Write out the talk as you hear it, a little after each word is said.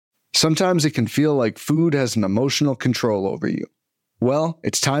Sometimes it can feel like food has an emotional control over you. Well,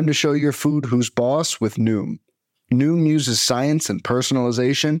 it's time to show your food who's boss with Noom. Noom uses science and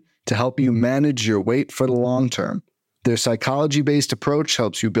personalization to help you manage your weight for the long term. Their psychology-based approach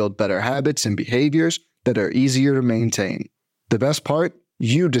helps you build better habits and behaviors that are easier to maintain. The best part?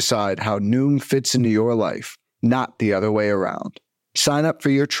 You decide how Noom fits into your life, not the other way around. Sign up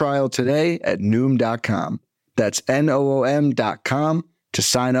for your trial today at Noom.com. That's Noom.com to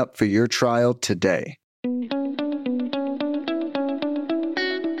sign up for your trial today.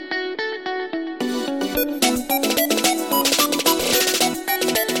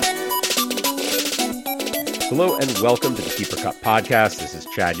 Hello and welcome to the Keeper Cup podcast. This is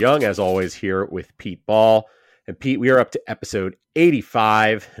Chad Young, as always, here with Pete Ball. And Pete, we are up to episode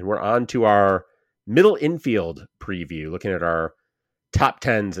 85, and we're on to our middle infield preview, looking at our top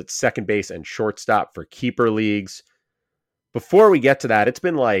 10s at second base and shortstop for keeper leagues. Before we get to that, it's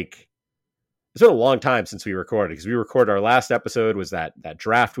been a long time since we recorded, because we recorded our last episode was that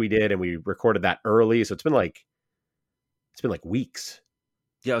draft we did, and we recorded that early. So it's been like weeks.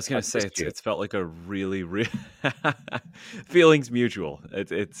 Yeah, I was going to say, it's felt like a really feelings mutual.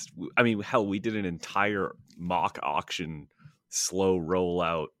 I mean, hell, we did an entire mock auction, slow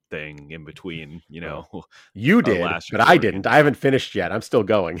rollout thing in between, You did, but I didn't. I haven't finished yet. I'm still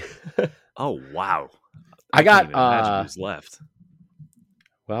going. Oh, wow. I got, can't even imagine who's left.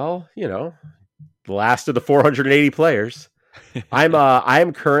 Well, the last of the 480 players. I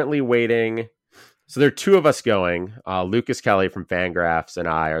am currently waiting. So there are two of us going. Lucas Kelly from Fangraphs and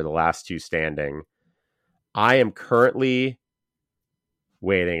I are the last two standing. I am currently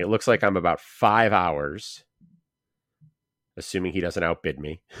waiting. It looks like I'm about 5 hours, assuming he doesn't outbid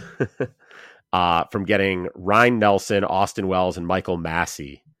me, from getting Ryan Nelson, Austin Wells, and Michael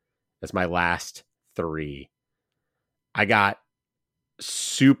Massey as my last three. I got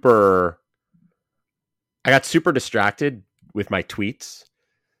super distracted with my tweets.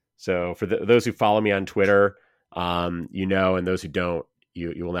 So for those who follow me on Twitter, and those who don't,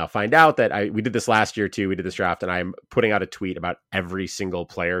 you will now find out that we did this last year too. We did this draft, and I'm putting out a tweet about every single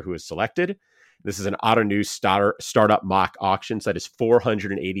player who is selected. This is an Auto News startup mock auction, so that is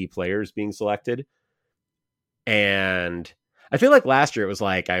 480 players being selected. And I feel like last year it was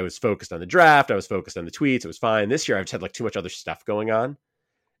like I was focused on the draft, I was focused on the tweets, it was fine. This year I've just had too much other stuff going on.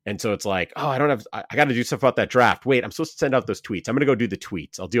 And so it's like, I got to do stuff about that draft. Wait, I'm supposed to send out those tweets. I'm going to go do the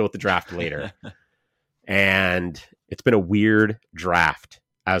tweets. I'll deal with the draft later. And it's been a weird draft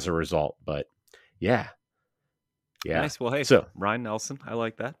as a result. But yeah. Nice. Well, hey, Ryan Nelson, I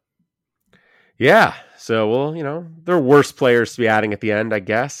like that. Yeah. So, there are worse players to be adding at the end, I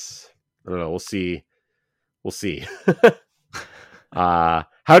guess. I don't know. We'll see. How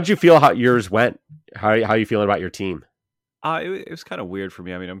did you feel how yours went? How are you feeling about your team? It was kind of weird for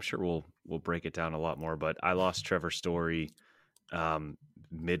me. I mean, I'm sure we'll break it down a lot more, but I lost Trevor Story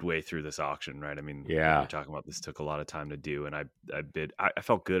midway through this auction, right? I mean, we're talking about this took a lot of time to do, and I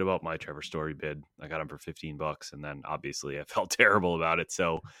felt good about my Trevor Story bid. I got him for $15, and then obviously I felt terrible about it.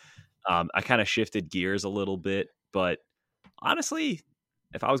 So I kind of shifted gears a little bit, but honestly,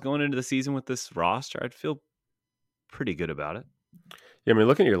 if I was going into the season with this roster, I'd feel pretty good about it. Yeah, I mean,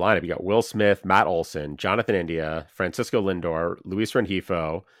 looking at your lineup, you got Will Smith, Matt Olson, Jonathan India, Francisco Lindor, Luis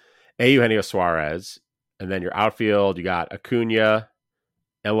Rengifo, Eugenio Suarez, and then your outfield, you got Acuna,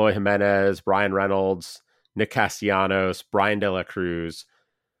 Eloy Jimenez, Brian Reynolds, Nick Castellanos, Brian De La Cruz.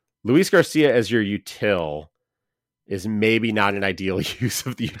 Luis Garcia as your util is maybe not an ideal use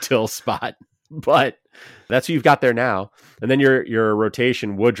of the util spot, but that's who you've got there now. And then your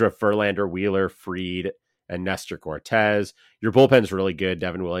rotation, Woodruff, Verlander, Wheeler, Fried, and Nestor Cortez. Your bullpen's really good.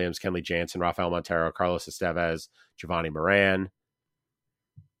 Devin Williams, Kenley Jansen, Rafael Montero, Carlos Estevez, Giovanni Moran.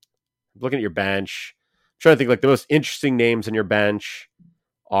 Looking at your bench, I'm trying to think like the most interesting names in your bench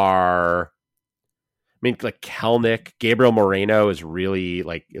are, like Kelnick, Gabriel Moreno is really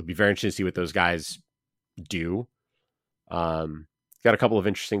it'll be very interesting to see what those guys do. Got a couple of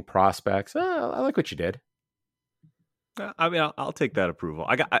interesting prospects. I like what you did. I mean, I'll take that approval.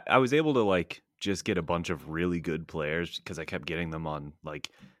 I was able to just get a bunch of really good players because I kept getting them on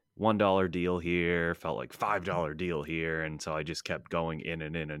 $1 deal here, felt like $5 deal here, and so I just kept going in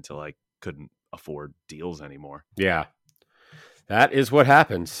and in until I couldn't afford deals anymore. Yeah, that is what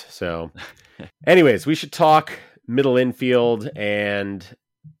happens. So, anyways, we should talk middle infield, and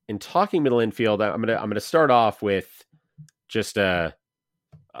in talking middle infield, I'm gonna start off with just an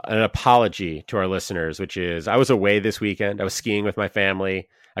apology to our listeners, which is I was away this weekend. I was skiing with my family.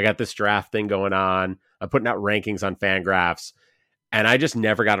 I got this draft thing going on. I'm putting out rankings on Fangraphs, and I just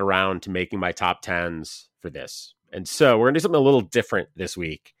never got around to making my top 10s for this. And so we're going to do something a little different this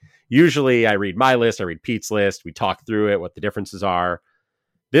week. Usually I read my list, I read Pete's list, we talk through it, what the differences are.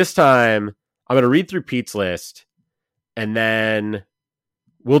 This time I'm going to read through Pete's list, and then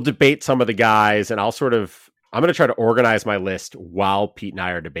we'll debate some of the guys, and I'm going to try to organize my list while Pete and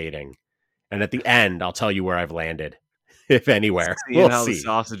I are debating. And at the end, I'll tell you where I've landed, if anywhere. Seeing how the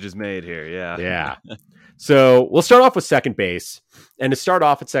sausage is made here. Yeah. Yeah. So we'll start off with second base. And to start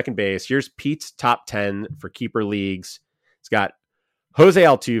off at second base, here's Pete's top 10 for keeper leagues. It's got Jose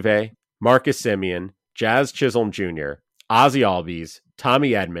Altuve, Marcus Semien, Jazz Chisholm Jr., Ozzy Albies,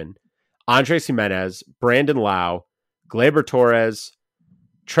 Tommy Edman, Andres Jimenez, Brandon Lau, Gleyber Torres,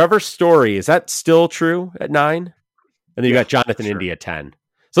 Trevor Story. Is that still true at 9? And then you got Jonathan India at 10.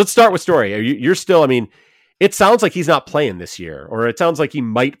 So let's start with Story. You're still, I mean, it sounds like he's not playing this year, or it sounds like he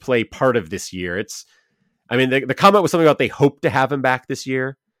might play part of this year. The comment was something about they hope to have him back this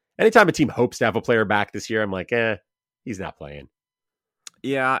year. Anytime a team hopes to have a player back this year, I'm like, he's not playing.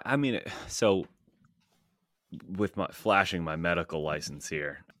 Yeah, I mean, so with flashing my medical license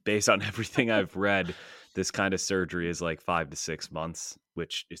here, based on everything I've read, this kind of surgery is like 5 to 6 months,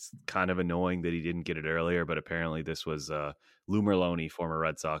 which is kind of annoying that he didn't get it earlier. But apparently this was Lou Merlone, former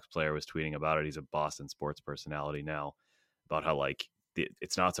Red Sox player, was tweeting about it. He's a Boston sports personality now, about how like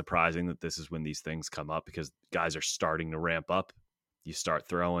it's not surprising that this is when these things come up, because guys are starting to ramp up. You start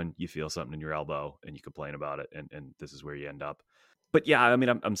throwing, you feel something in your elbow, and you complain about it, and this is where you end up. But yeah, I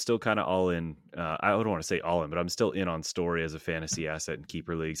mean, I'm still kind of all in. I don't want to say all in, but I'm still in on Story as a fantasy asset in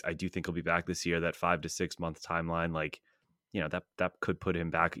keeper leagues. I do think he'll be back this year. That 5 to 6 month timeline, like, you know, that could put him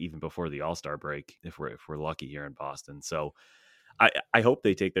back even before the All-Star break if we're lucky here in Boston. So I hope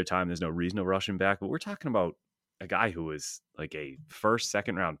they take their time. There's no reason to rush him back, but we're talking about a guy who was like a first,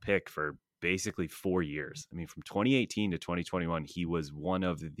 second round pick for basically 4 years. I mean, from 2018 to 2021, he was one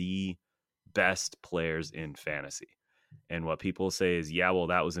of the best players in fantasy. And what people say is, yeah, well,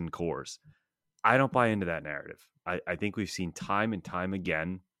 that was in cores. I don't buy into that narrative. I think we've seen time and time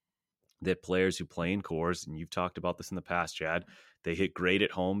again that players who play in cores, and you've talked about this in the past, Chad, they hit great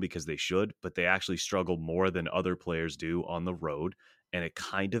at home because they should, but they actually struggle more than other players do on the road. And it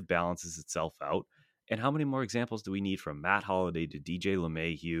kind of balances itself out. And how many more examples do we need, from Matt Holliday to DJ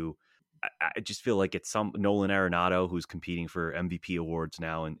LeMahieu? I just feel like it's some Nolan Arenado, who's competing for MVP awards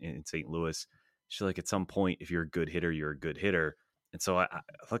now in St. Louis. I feel like at some point, if you're a good hitter, you're a good hitter. And so I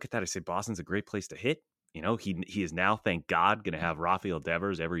look at that, I say, Boston's a great place to hit. You know, he is now, thank God, going to have Rafael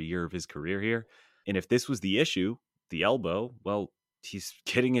Devers every year of his career here. And if this was the issue, the elbow, well, he's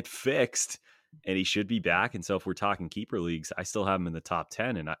getting it fixed and he should be back. And so if we're talking keeper leagues, I still have him in the top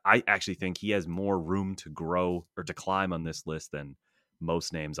 10. And I actually think he has more room to grow or to climb on this list than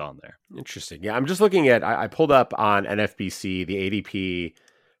most names on there. Interesting. Yeah, I'm just looking at, I pulled up on NFBC the ADP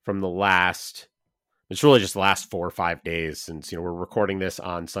from it's really just the last 4 or 5 days since, we're recording this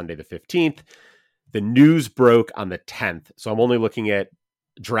on Sunday the 15th. The news broke on the 10th. So I'm only looking at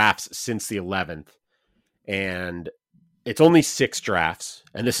drafts since the 11th. And it's only 6 drafts.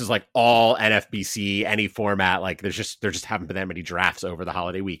 And this is like all NFBC, any format. Like there just haven't been that many drafts over the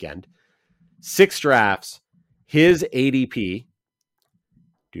holiday weekend. 6 drafts. His ADP.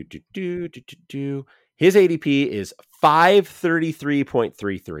 His ADP is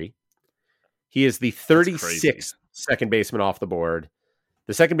 533.33. He is the 36th second baseman off the board.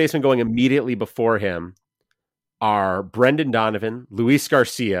 The second baseman going immediately before him are Brendan Donovan, Luis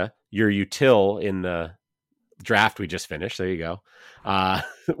Garcia, your util in the draft we just finished. There you go.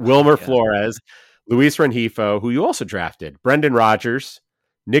 Wilmer Flores, Luis Rengifo, who you also drafted, Brendan Rodgers,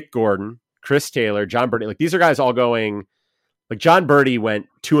 Nick Gordon, Chris Taylor, John Birdie. Like, these are guys all going, like, John Birdie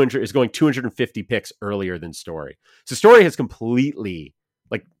is going 250 picks earlier than Story. So Story has completely,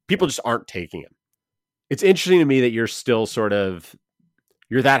 like, people just aren't taking him. It's interesting to me that you're still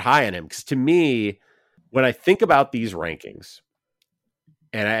you're that high on him. Because to me, when I think about these rankings,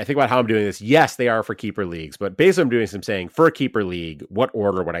 and I think about how I'm doing this, yes, they are for keeper leagues, but basically I'm doing this, I'm saying, for a keeper league, what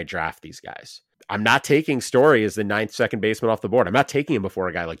order would I draft these guys? I'm not taking Story as the 9th second baseman off the board. I'm not taking him before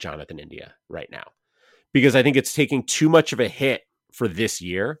a guy like Jonathan India right now, because I think it's taking too much of a hit for this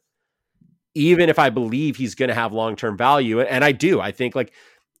year, even if I believe he's going to have long-term value. And I do. I think, like,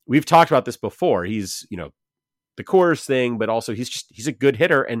 we've talked about this before. He's, the Coors thing, but also he's a good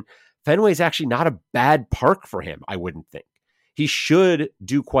hitter, and Fenway's actually not a bad park for him, I wouldn't think. He should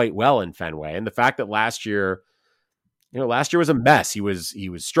do quite well in Fenway. And the fact that last year was a mess. He was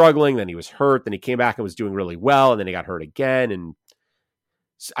struggling, then he was hurt, then he came back and was doing really well, and then he got hurt again. And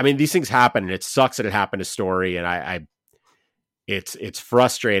I mean, these things happen, and it sucks that it happened to Story. And it's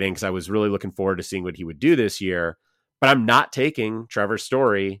frustrating, because I was really looking forward to seeing what he would do this year. But I'm not taking Trevor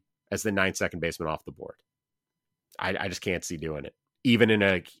Story as the 9th second baseman off the board. I just can't see doing it. even in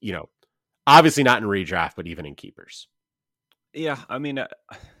a, obviously not in redraft, but even in keepers. Yeah, I mean,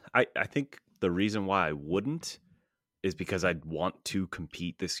 I think the reason why I wouldn't is because I'd want to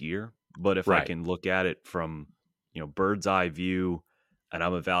compete this year. But if I can look at it from, bird's eye view, and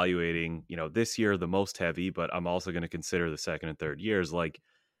I'm evaluating, this year the most heavy, but I'm also going to consider the second and third years. Like,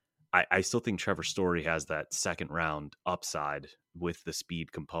 I still think Trevor Story has that second round upside with the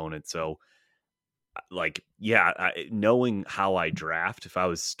speed component. So, knowing how I draft, if I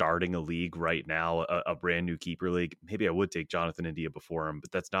was starting a league right now, a brand new keeper league, maybe I would take Jonathan India before him, but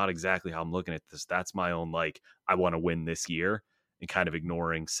that's not exactly how I'm looking at this. That's my own, I want to win this year, and kind of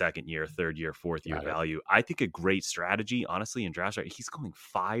ignoring second year, third year, fourth year value. I think a great strategy, honestly, in draft, he's going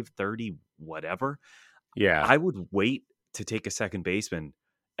 530, whatever. Yeah. I would wait to take a second baseman,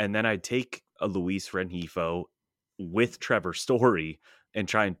 and then I'd take a Luis Rengifo with Trevor Story and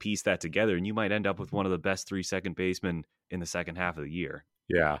try and piece that together, and you might end up with one of the best 3 second basemen in the second half of the year.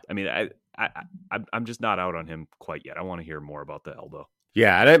 Yeah. I mean, I'm just not out on him quite yet. I want to hear more about the elbow.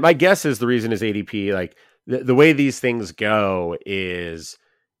 Yeah, and my guess is the reason is ADP, like the way these things go is,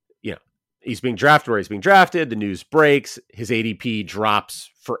 he's being drafted where he's being drafted, the news breaks, his ADP drops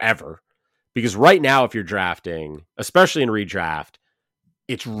forever. Because right now, if you're drafting, especially in redraft,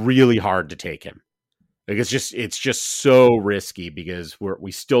 it's really hard to take him. Like it's just so risky because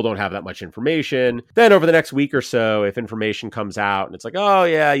we still don't have that much information. Then over the next week or so, if information comes out and it's like, oh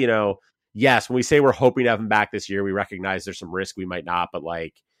yeah, yes, when we say we're hoping to have him back this year, we recognize there's some risk we might not, but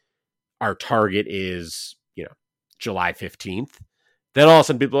like our target is, July 15th. Then all of a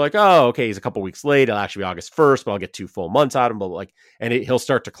sudden people are like, oh, okay, he's a couple weeks late. It'll actually be August 1st, but I'll get 2 full months out of him. But he'll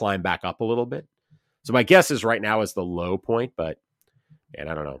start to climb back up a little bit. So my guess is right now is the low point, but I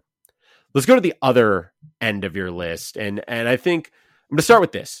don't know. Let's go to the other end of your list. And I think I'm going to start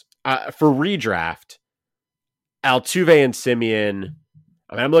with this. For redraft, Altuve and Simeon,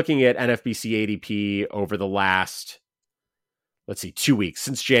 I'm looking at NFBC ADP over the last, 2 weeks,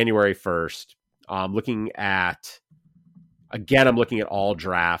 since January 1st. I'm looking at all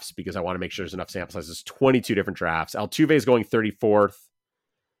drafts because I want to make sure there's enough sample sizes. 22 different drafts. Altuve is going 34th.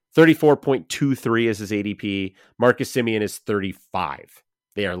 34.23 is his ADP. Marcus Simeon is 35.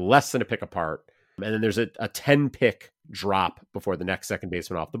 They are less than a pick apart. And then there's a 10 pick drop before the next second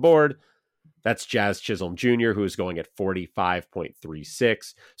baseman off the board. That's Jazz Chisholm Jr., who is going at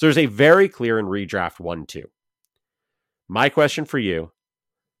 45.36. So there's a very clear in redraft 1-2. My question for you,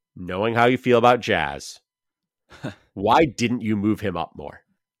 knowing how you feel about Jazz, why didn't you move him up more?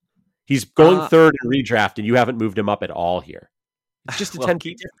 He's going third in redraft, and you haven't moved him up at all here. It's just a 10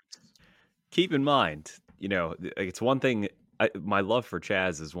 pick difference. Keep in mind, it's one thing. My love for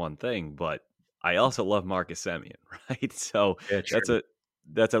Chaz is one thing, but I also love Marcus Semien, right? So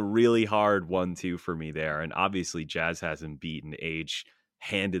that's a really hard 1-2 for me there. And obviously Jazz hasn't beaten age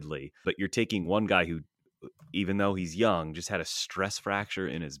handedly, but you're taking one guy who, even though he's young, just had a stress fracture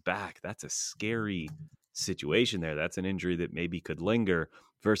in his back. That's a scary situation there. That's an injury that maybe could linger,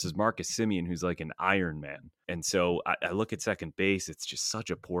 versus Marcus Semien, who's like an Iron Man. And so I look at second base, it's just such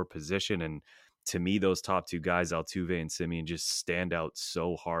a poor position. And to me, those top 2 guys, Altuve and Semien, just stand out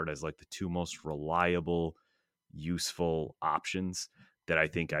so hard as like the 2 most reliable, useful options that I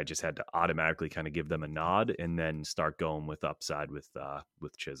think I just had to automatically kind of give them a nod and then start going with upside with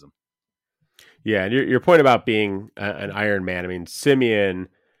Chisholm. Yeah, and your point about being an Iron Man, Semien,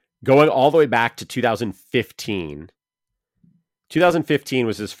 going all the way back to 2015. 2015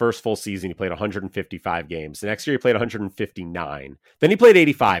 was his first full season. He played 155 games. The next year he played 159. Then he played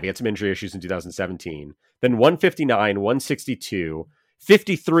 85. He had some injury issues in 2017. Then 159, 162,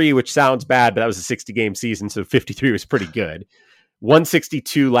 53, which sounds bad, but that was a 60-game season, so 53 was pretty good.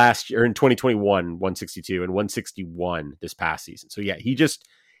 162 last year, in 2021, 162, and 161 this past season. So yeah,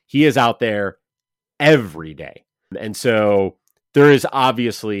 he is out there every day. And so there is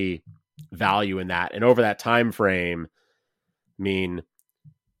obviously value in that. And over that time frame,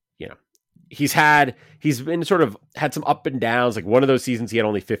 he's been sort of had some up and downs. Like one of those seasons, he had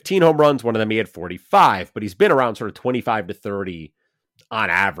only 15 home runs. One of them, he had 45, but he's been around sort of 25 to 30 on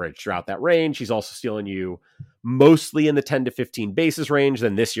average throughout that range. He's also stealing you mostly in the 10 to 15 bases range.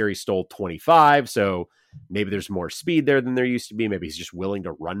 Then this year he stole 25. So maybe there's more speed there than there used to be. Maybe he's just willing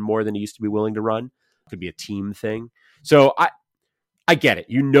to run more than he used to be willing to run. Could be a team thing. So I get it.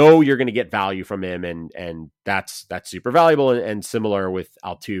 You're going to get value from him, and that's super valuable. And similar with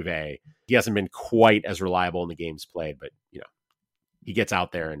Altuve, he hasn't been quite as reliable in the games played, but he gets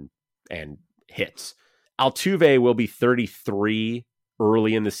out there and hits. Altuve will be 33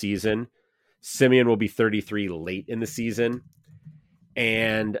 early in the season. Semien will be 33 late in the season.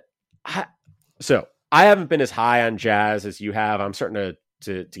 And so I haven't been as high on Jazz as you have. I'm starting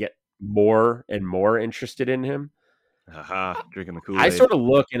to get more and more interested in him. Drinking the Kool-Aid. I sort of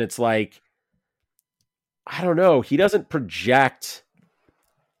look and it's like, I don't know. He doesn't project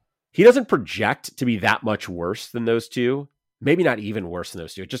to be that much worse than those two. Maybe not even worse than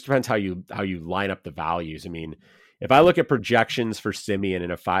those two. It just depends how you line up the values. I mean, if I look at projections for Simeon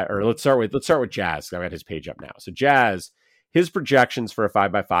in a 5, or let's start with Jazz. I've got his page up now. So Jazz, his projections for a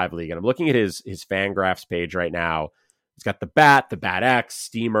 5x5 league, and I'm looking at his Fangraphs page right now. He's got the Bat X,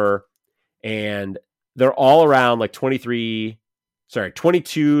 Steamer, and they're all around like 22 to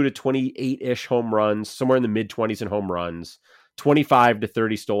 28-ish home runs, somewhere in the mid-20s in home runs, 25 to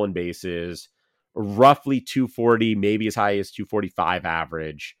 30 stolen bases, roughly 240, maybe as high as 245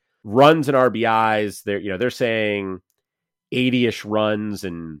 average. Runs and RBIs, they're saying 80-ish runs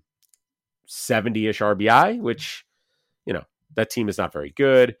and 70-ish RBI, which, that team is not very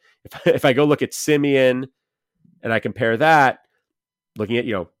good. If I go look at Simeon and I compare that, looking at,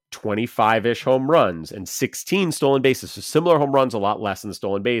 25-ish home runs and 16 stolen bases. So similar home runs, a lot less than the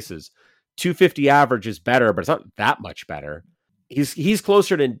stolen bases. 250 average is better, but it's not that much better. He's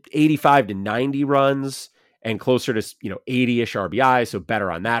closer to 85 to 90 runs and closer to 80-ish RBI, so better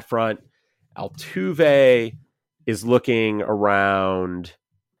on that front. Altuve is looking around,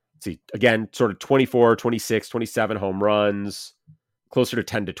 let's see, again, sort of 24, 26, 27 home runs, closer to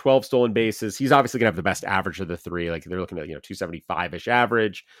 10 to 12 stolen bases. He's obviously going to have the best average of the three. Like they're looking at, 275-ish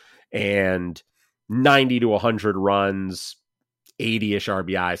average and 90 to 100 runs, 80-ish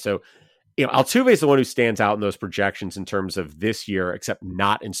RBI. So, Altuve is the one who stands out in those projections in terms of this year, except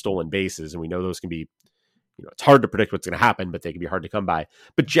not in stolen bases. And we know those can be, it's hard to predict what's going to happen, but they can be hard to come by.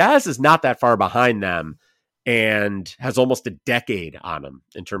 But Jazz is not that far behind them and has almost a decade on him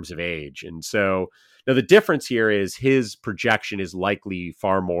in terms of age. And so now the difference here is his projection is likely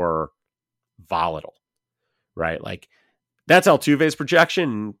far more volatile, right? Like that's Altuve's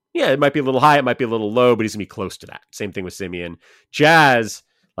projection. Yeah, it might be a little high, it might be a little low, but he's gonna be close to that. Same thing with Simeon. Jazz,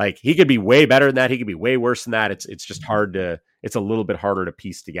 like he could be way better than that. He could be way worse than that. It's just it's a little bit harder to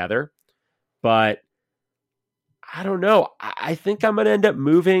piece together. But I don't know. I think I'm going to end up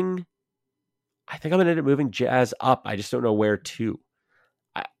moving Jazz up. I just don't know where to.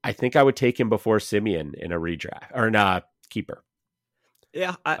 I think I would take him before Simeon in a redraft or in a keeper.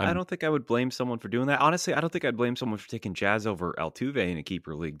 Yeah, I don't think I would blame someone for doing that. Honestly, I don't think I'd blame someone for taking Jazz over Altuve in a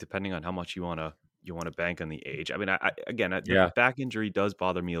keeper league, depending on how much you want to bank on the age. I mean, the back injury does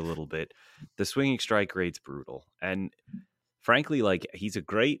bother me a little bit. The swinging strike rate's brutal, and frankly, like he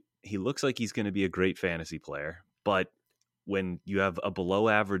looks like he's going to be a great fantasy player, but when you have a below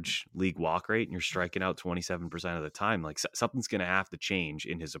average league walk rate and you're striking out 27% of the time, like something's going to have to change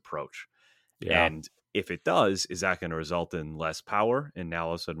in his approach. Yeah. And if it does, is that going to result in less power? And now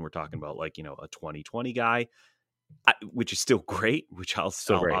all of a sudden we're talking about like, a 2020 guy, which is still great, which I'll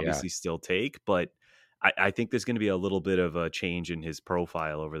obviously still take. But I think there's going to be a little bit of a change in his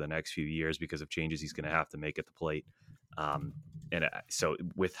profile over the next few years because of changes he's going to have to make at the plate. And so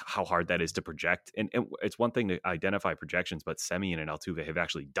with how hard that is to project, and it's one thing to identify projections, but Simeon and Altuve have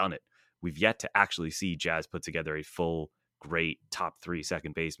actually done it. We've yet to actually see Jazz put together a full, great top 3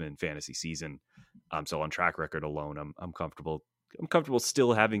 second baseman fantasy season. So on track record alone, I'm comfortable. I'm comfortable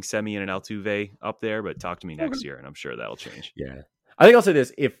still having Simeon and Altuve up there, but talk to me next year, and I'm sure that'll change. Yeah, I think I'll say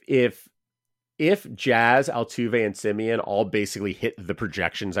this: if Jazz, Altuve, and Simeon all basically hit the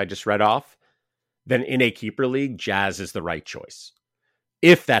projections I just read off, then in a keeper league, Jazz is the right choice.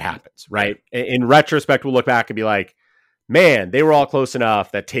 If that happens, right? In retrospect, we'll look back and be like, man, they were all close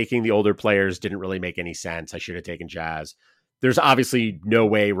enough that taking the older players didn't really make any sense. I should have taken Jazz. There's obviously no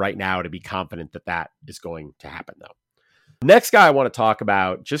way right now to be confident that is going to happen, though. Next guy I want to talk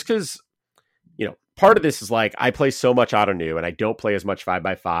about, just because, part of this is like I play so much auto new and I don't play as much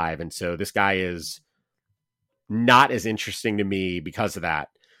 5x5. And so this guy is not as interesting to me because of that.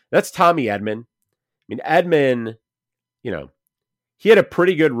 That's Tommy Edman. I mean, Edman, he had a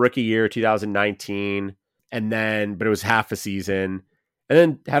pretty good rookie year, 2019, but it was half a season, and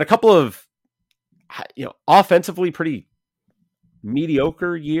then had a couple of, offensively pretty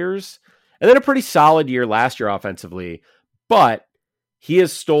mediocre years, and then a pretty solid year last year offensively. But he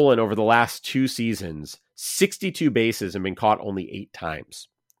has stolen over the last 2 seasons 62 bases and been caught only 8 times.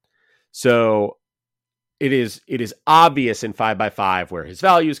 So it is obvious in 5x5 where his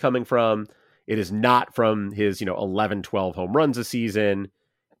value is coming from. It is not from his, 11, 12 home runs a season.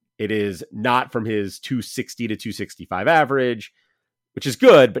 It is not from his 260 to 265 average, which is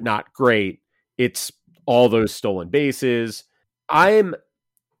good, but not great. It's all those stolen bases.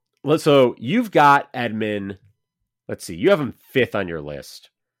 So you've got Edman. Let's see. You have him 5th on your list.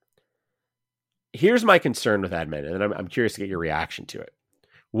 here's my concern with Edman, and I'm curious to get your reaction to it.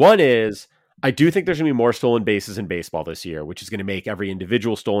 One is, I do think there's going to be more stolen bases in baseball this year, which is going to make every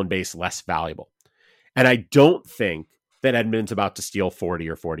individual stolen base less valuable. And I don't think that Edman's about to steal 40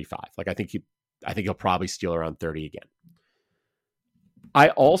 or 45. Like, I think he'll probably steal around 30 again. I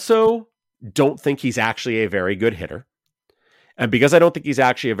also don't think he's actually a very good hitter. And because I don't think he's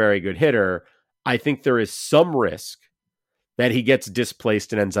actually a very good hitter, I think there is some risk that he gets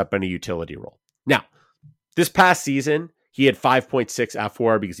displaced and ends up in a utility role. Now, this past season, he had 5.6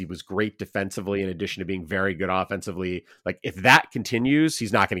 F4 because he was great defensively in addition to being very good offensively. Like, if that continues,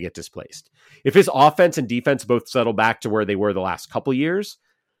 he's not going to get displaced. If his offense and defense both settle back to where they were the last couple years,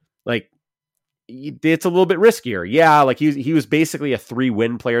 like, it's a little bit riskier. Yeah, like he was basically a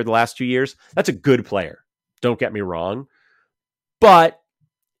 3-win player the last 2 years. That's a good player. Don't get me wrong. But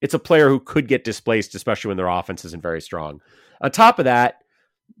it's a player who could get displaced, especially when their offense isn't very strong. On top of that,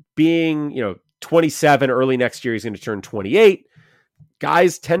 being, 27, early next year, he's going to turn 28.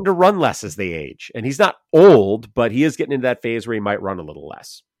 Guys tend to run less as they age. And he's not old, but he is getting into that phase where he might run a little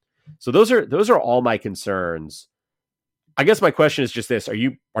less. So those are all my concerns. I guess my question is just this. Are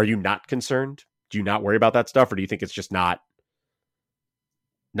you not concerned? Do you not worry about that stuff? Or do you think it's just not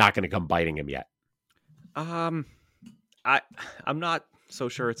going to come biting him yet? I'm not so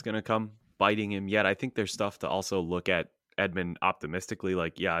sure it's going to come biting him yet. I think there's stuff to also look at Edman optimistically.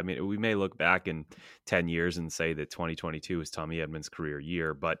 Like, yeah, I mean, we may look back in 10 years and say that 2022 is Tommy Edman's career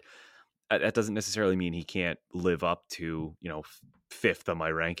year, but that doesn't necessarily mean he can't live up to, fifth on my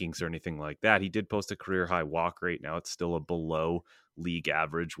rankings or anything like that. He did post a career high walk rate. Now it's still a below league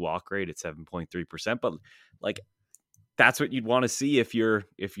average walk rate at 7.3%, but like, that's what you'd want to see if you're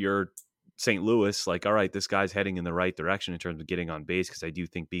St. Louis. Like, all right, this guy's heading in the right direction in terms of getting on base, because I do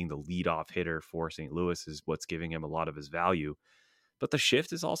think being the leadoff hitter for St. Louis is what's giving him a lot of his value. But the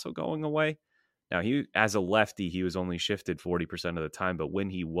shift is also going away. Now, he, as a lefty, he was only shifted 40% of the time, but when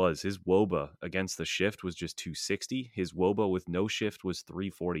he was, his WOBA against the shift was just 260. His WOBA with no shift was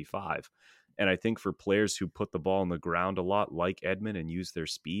 345. And I think for players who put the ball on the ground a lot, like Edman, and use their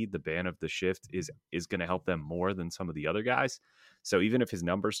speed, the ban of the shift is going to help them more than some of the other guys. So even if his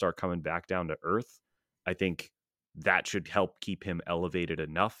numbers start coming back down to earth, I think that should help keep him elevated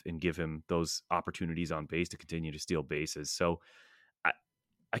enough and give him those opportunities on base to continue to steal bases. So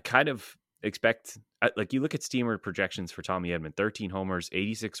I kind of expect, like, you look at Steamer projections for Tommy Edman, 13 homers,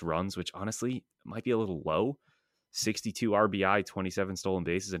 86 runs, which honestly might be a little low, 62 RBI, 27 stolen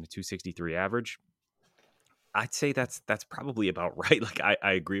bases, and a 263 average. I'd say that's probably about right. Like,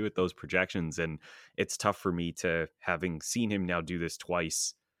 I agree with those projections, and it's tough for me to, having seen him now do this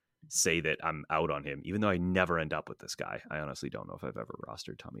twice, say that I'm out on him, even though I never end up with this guy. I honestly don't know if I've ever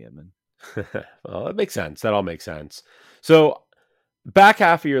rostered Tommy Edman. Well, that makes sense. That all makes sense. So back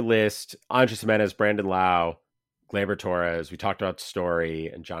half of your list, Andres Jimenez, Brandon Lau, Gleyber Torres, we talked about Story,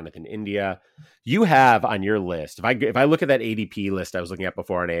 and Jonathan India. You have on your list, if I look at that ADP list I was looking at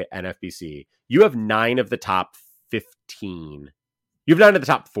before on NFBC, you have 9 of the top 15. You have 9 of the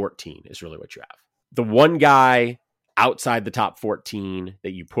top 14 is really what you have. The one guy outside the top 14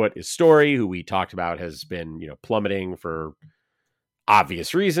 that you put is Story, who we talked about has been, plummeting for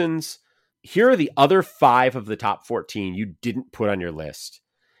obvious reasons. Here are the other 5 of the top 14 you didn't put on your list.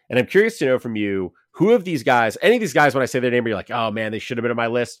 And I'm curious to know from you, who of these guys, any of these guys, when I say their name, you're like, oh man, they should have been on my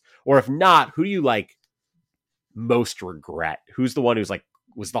list. Or if not, who do you like most regret? Who's the one who's like,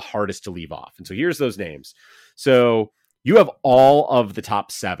 was the hardest to leave off? And so here's those names. So you have all of the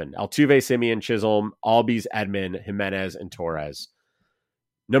top 7, Altuve, Simeon, Chisholm, Albies, Edman, Jimenez, and Torres.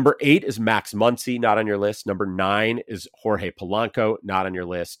 Number 8 is Max Muncy, not on your list. Number 9 is Jorge Polanco, not on your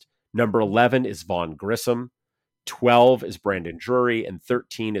list. Number 11 is Vaughn Grissom. 12 is Brandon Drury, and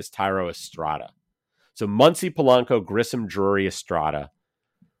 13 is Thairo Estrada. So Muncy, Polanco, Grissom, Drury, Estrada,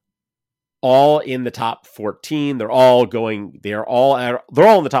 all in the top 14. They're all in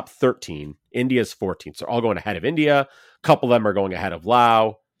the top 13. India's 14. So they're all going ahead of India. A couple of them are going ahead of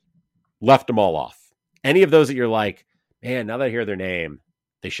Lau. Left them all off. Any of those that you're like, man, now that I hear their name,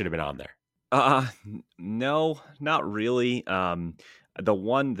 they should have been on there? No, not really. The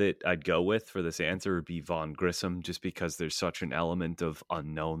one that I'd go with for this answer would be Vaughn Grissom, just because there's such an element of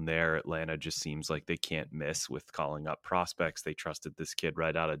unknown there. Atlanta just seems like they can't miss with calling up prospects. They trusted this kid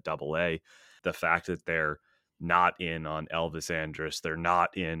right out of AA. The fact that they're not in on Elvis Andrus, they're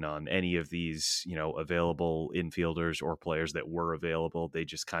not in on any of these, available infielders or players that were available. They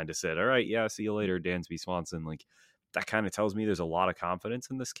just kind of said, all right, yeah, see you later, Dansby Swanson. Like, that kind of tells me there's a lot of confidence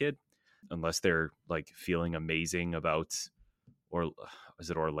in this kid, unless they're like feeling amazing about, or is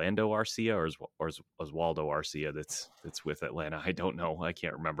it Orlando Arcia or is Oswaldo Arcia that's with Atlanta? I don't know. I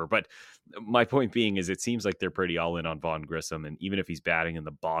can't remember. But my point being is it seems like they're pretty all in on Vaughn Grissom. And even if he's batting in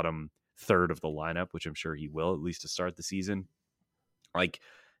the bottom third of the lineup, which I'm sure he will, at least to start the season, like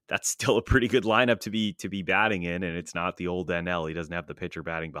that's still a pretty good lineup to be batting in. And it's not the old NL. He doesn't have the pitcher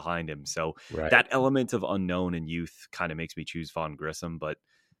batting behind him. So that element of unknown and youth kind of makes me choose Vaughn Grissom. But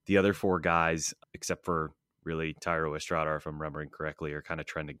the other four guys, except for really Thairo Estrada, if I'm remembering correctly, are kind of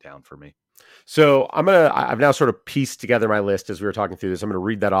trending down for me. So I've now sort of pieced together my list as we were talking through this. I'm going to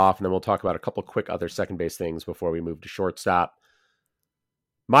read that off, and then we'll talk about a couple quick other second base things before we move to shortstop.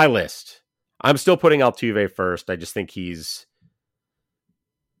 My list. I'm still putting Altuve first. I just think he's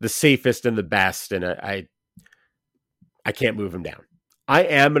the safest and the best, and I can't move him down. I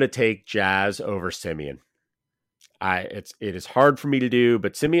am going to take Jazz over Semien. It is hard for me to do,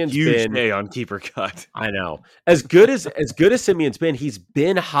 but Simeon's huge been day on keeper cut. I know as good as Simeon's been, he's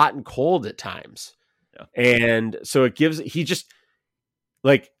been hot and cold at times, and so he just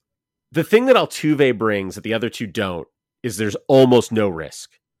like the thing that Altuve brings that the other two don't is there's almost no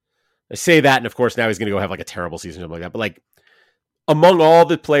risk. I say that, and of course now he's going to go have like a terrible season or something like that. But like among all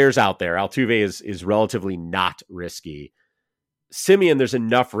the players out there, Altuve is relatively not risky. Semien, there's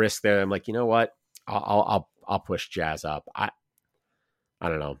enough risk there. I'm like, you know what? I'll push Jazz up. I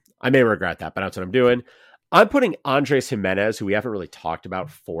don't know. I may regret that, but that's what I'm doing. I'm putting Andres Jimenez, who we haven't really talked about,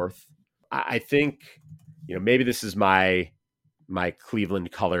 fourth. I think, maybe this is my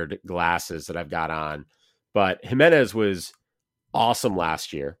Cleveland colored glasses that I've got on, but Jimenez was awesome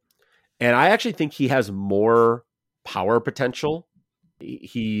last year. And I actually think he has more power potential.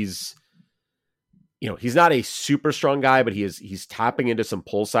 He's not a super strong guy, but he's tapping into some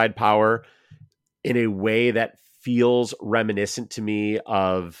pull side power in a way that feels reminiscent to me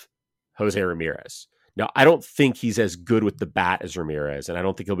of Jose Ramirez. Now, I don't think he's as good with the bat as Ramirez, and I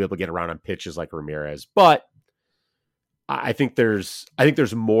don't think he'll be able to get around on pitches like Ramirez, but I think there's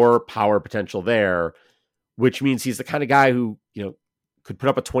more power potential there, which means he's the kind of guy who, could put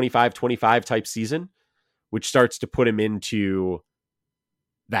up a 25-25 type season, which starts to put him into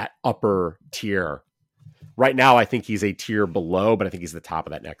that upper tier. Right now, I think he's a tier below, but I think he's the top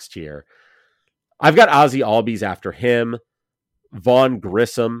of that next tier. I've got Ozzy Albies after him. Vaughn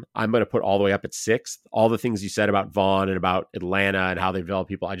Grissom, I'm going to put all the way up at sixth. All the things you said about Vaughn and about Atlanta and how they develop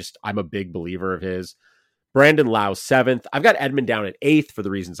people, I'm a big believer of his. Brandon Lau, seventh. I've got Edman down at eighth for the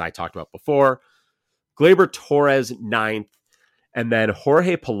reasons I talked about before. Gleyber Torres, ninth. And then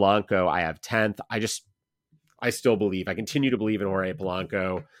Jorge Polanco, I have 10th. I still believe. I continue to believe in Jorge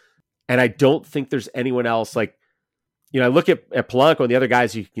Polanco. And I don't think there's anyone else. Like, I look at Polanco and the other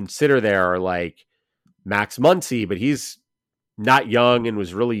guys you can consider there are like Max Muncy, but he's not young and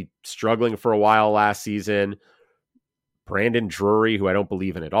was really struggling for a while last season. Brandon Drury, who I don't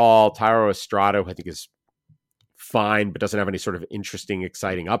believe in at all. Thairo Estrada, who I think is fine, but doesn't have any sort of interesting,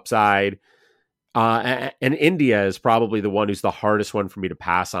 exciting upside. And India is probably the one who's the hardest one for me to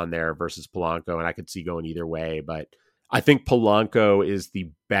pass on there versus Polanco, and I could see going either way. But I think Polanco is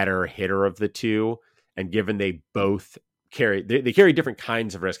the better hitter of the two, and given they both carry different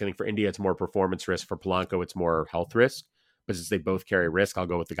kinds of risk. I think for India it's more performance risk. For Polanco it's more health risk. But since they both carry risk, I'll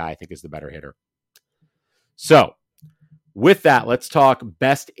go with the guy I think is the better hitter. So with that, let's talk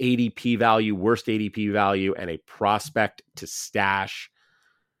best ADP value, worst ADP value, and a prospect to stash.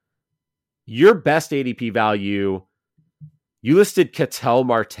 Your best ADP value, you listed Ketel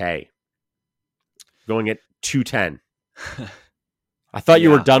Marte going at 210. I thought you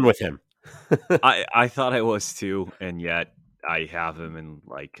were done with him. I thought I was too, and yet I have him in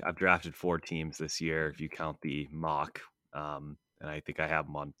I've drafted 4 teams this year if you count the mock, and I think I have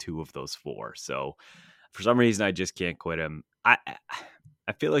him on 2 of those 4. So for some reason I just can't quit him. I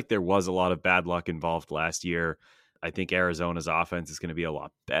feel like there was a lot of bad luck involved last year. I think Arizona's offense is going to be a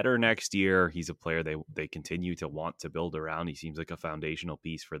lot better next year. He's a player they continue to want to build around. He seems like a foundational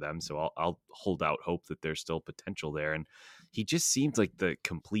piece for them. So I'll hold out hope that there's still potential there. And he just seems like the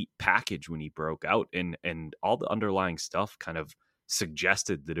complete package when he broke out, and all the underlying stuff kind of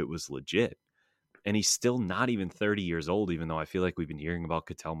suggested that it was legit. And he's still not even 30 years old, even though I feel like we've been hearing about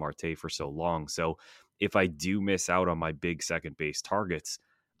Ketel Marte for so long. So if I do miss out on my big second base targets,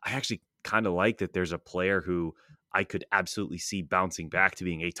 I actually kind of like that there's a player who I could absolutely see bouncing back to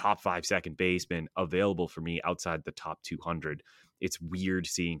being a top 5 second baseman available for me outside the top 200. It's weird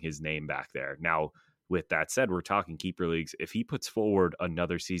seeing his name back there. Now, with that said, we're talking keeper leagues. If he puts forward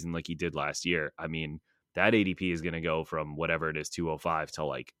another season like he did last year, I mean, that ADP is going to go from whatever it is, 205 to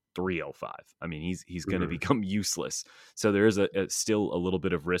 305. I mean, he's going to become useless. So there is a still a little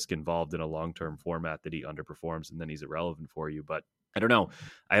bit of risk involved in a long-term format that he underperforms and then he's irrelevant for you. But I don't know.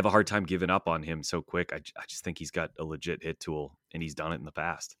 I have a hard time giving up on him so quick. I just think he's got a legit hit tool and he's done it in the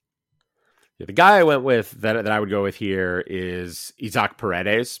past. Yeah, the guy I went with that I would go with here is Isaac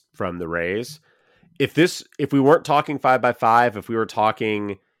Paredes from the Rays. If we weren't talking 5x5, if we were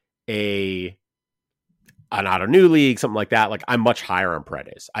talking an auto new league, something like that, like I'm much higher on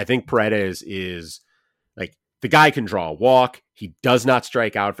Paredes. I think Paredes is like the guy can draw a walk. He does not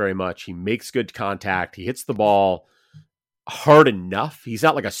strike out very much. He makes good contact. He hits the ball hard enough. He's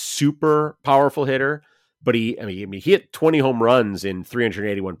not like a super powerful hitter, but he hit 20 home runs in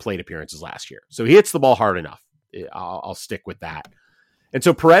 381 plate appearances last year. So he hits the ball hard enough. I'll stick with that. And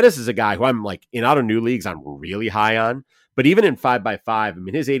so Paredes is a guy who I'm like in auto new leagues, I'm really high on, but even in 5x5, I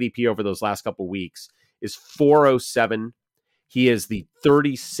mean, his ADP over those last couple of weeks is 407. He is the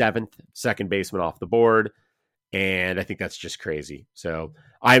 37th second baseman off the board. And I think that's just crazy. So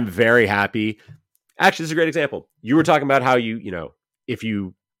I'm very happy. Actually, this is a great example. You were talking about how your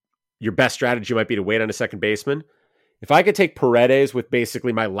best strategy might be to wait on a second baseman. If I could take Paredes with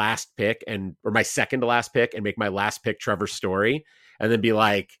basically my last pick or my second to last pick and make my last pick Trevor Story and then be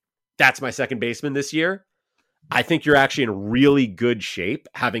like, that's my second baseman this year, I think you're actually in really good shape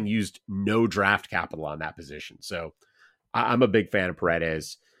having used no draft capital on that position. So I'm a big fan of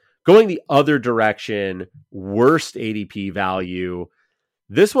Paredes. Going the other direction, worst ADP value.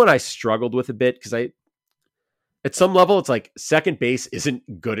 This one I struggled with a bit because at some level, it's like second base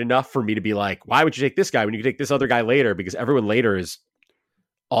isn't good enough for me to be like, why would you take this guy when you can take this other guy later? Because everyone later is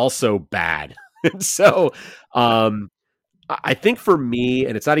also bad. And so I think for me,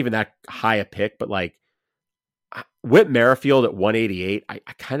 and it's not even that high a pick, but like Whit Merrifield at 188, I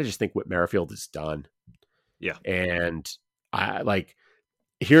kind of just think Whit Merrifield is done. Yeah. And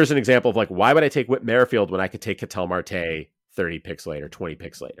here's an example of like, why would I take Whit Merrifield when I could take Ketel Marte 30 picks later, 20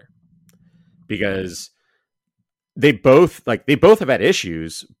 picks later? Because they both have had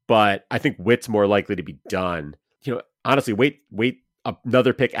issues, but I think Whit's more likely to be done. Honestly, wait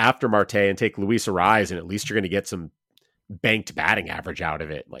another pick after Marte and take Luis Arraez, and at least you're going to get some banked batting average out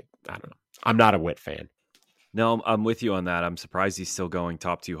of it. Like, I don't know. I'm not a Whit fan. No, I'm with you on that. I'm surprised he's still going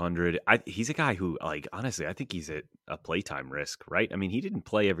top 200. He's a guy who, like, honestly, I think he's at a playtime risk, right? I mean, he didn't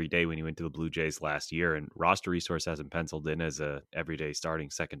play every day when he went to the Blue Jays last year, and roster resource hasn't penciled in as a everyday starting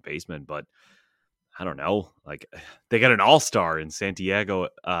second baseman, but I don't know. Like, they got an all-star in Santiago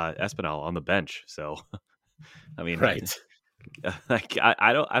Espinal on the bench. So, I mean, right. Like,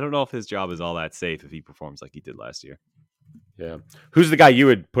 I don't know if his job is all that safe if he performs like he did last year. Yeah. Who's the guy you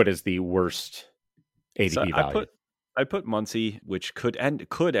would put as the worst ADP value? I put Muncy, which could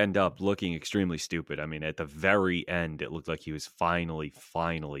end up looking extremely stupid. I mean, at the very end, it looked like he was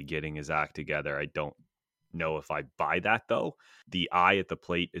finally getting his act together. I don't know if I buy that, though. The eye at the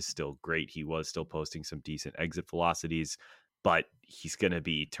plate is still great. He was still posting some decent exit velocities, but he's going to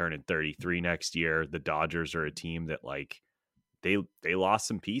be turning 33 next year. The Dodgers are a team that, like, they lost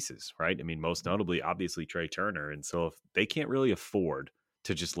some pieces, right? I mean, most notably, obviously, Trey Turner. And so if they can't really afford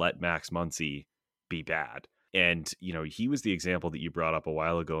to just let Max Muncy be bad. And, he was the example that you brought up a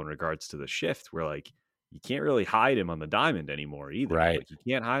while ago in regards to the shift where, like, you can't really hide him on the diamond anymore either. Right. Like, you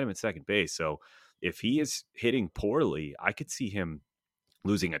can't hide him at second base. So if he is hitting poorly, I could see him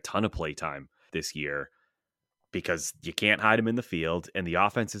losing a ton of play time this year because you can't hide him in the field and the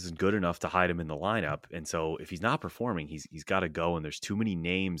offense isn't good enough to hide him in the lineup. And so if he's not performing, he's got to go. And there's too many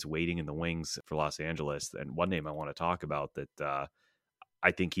names waiting in the wings for Los Angeles. And one name I want to talk about that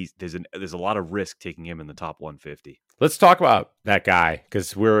I think there's a lot of risk taking him in the top 150. Let's talk about that guy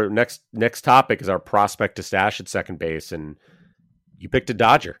because we're next topic is our prospect to stash at second base, and you picked a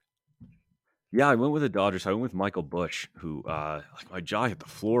Dodger. Yeah, I went with the Dodgers. I went with Michael Busch, who like my jaw hit the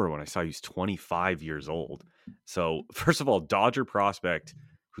floor when I saw he was 25 years old. So first of all, Dodger prospect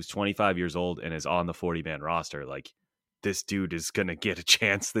who's 25 years old and is on the 40-man roster. Like, this dude is gonna get a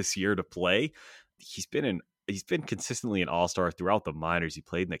chance this year to play. He's been consistently an all-star throughout the minors. He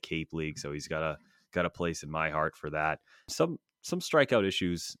played in the Cape League, so he's got a place in my heart for that. Some strikeout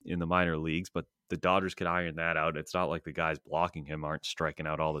issues in the minor leagues, but the Dodgers could iron that out. It's not like the guys blocking him aren't striking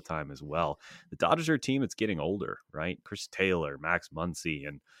out all the time as well. The Dodgers are a team that's getting older, right? Chris Taylor, Max Muncy,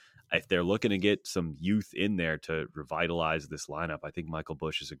 and if they're looking to get some youth in there to revitalize this lineup, I think Michael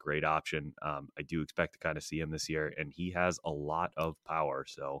Busch is a great option. I do expect to kind of see him this year, and he has a lot of power.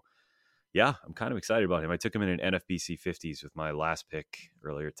 So, yeah, I'm kind of excited about him. I took him in an NFBC 50s with my last pick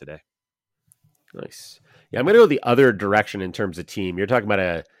earlier today. Nice. Yeah, I'm going to go the other direction in terms of team. You're talking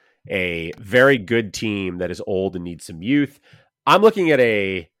about a very good team that is old and needs some youth. I'm looking at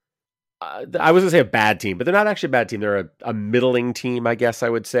a I was going to say a bad team, but they're not actually a bad team. They're a middling team, I guess I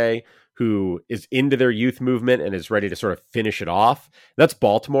would say, who is into their youth movement and is ready to sort of finish it off. That's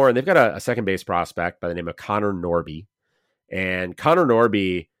Baltimore, and they've got a second base prospect by the name of Connor Norby. And Connor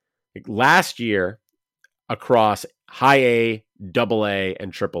Norby, last year, across high A, double A,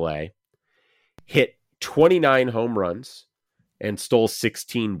 and triple A, hit 29 home runs and stole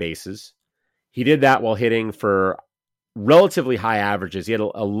 16 bases. He did that while hitting for relatively high averages. He had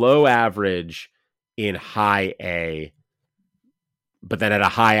a low average in high A, but then had a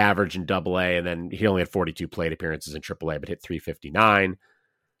high average in double A, and then he only had 42 plate appearances in triple A, but hit 359.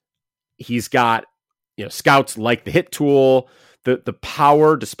 He's got, scouts like the hit tool. The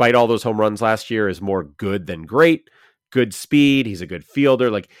power, despite all those home runs last year, is more good than great. Good speed. He's a good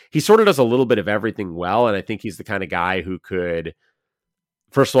fielder. Like, he sort of does a little bit of everything well, and I think he's the kind of guy who could,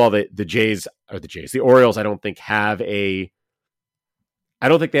 first of all, the Orioles, I don't think they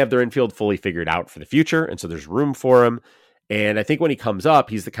have their infield fully figured out for the future. And so there's room for him. And I think when he comes up,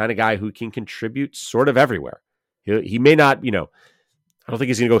 he's the kind of guy who can contribute sort of everywhere. He may not, I don't think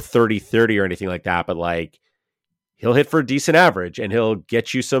he's going to go 30-30 or anything like that, but like, he'll hit for a decent average and he'll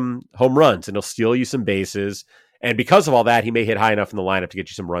get you some home runs and he'll steal you some bases. And because of all that, he may hit high enough in the lineup to get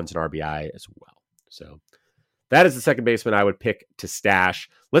you some runs and RBI as well. So that is the second baseman I would pick to stash.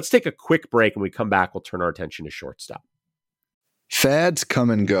 Let's take a quick break. When we come back, we'll turn our attention to shortstop. Fads come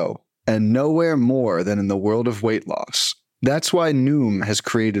and go, and nowhere more than in the world of weight loss. That's why Noom has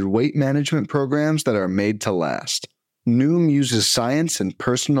created weight management programs that are made to last. Noom uses science and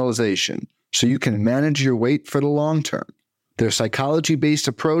personalization so you can manage your weight for the long term. Their psychology-based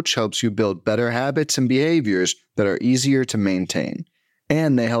approach helps you build better habits and behaviors that are easier to maintain.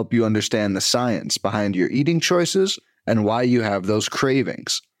 And they help you understand the science behind your eating choices and why you have those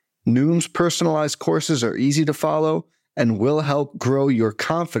cravings. Noom's personalized courses are easy to follow and will help grow your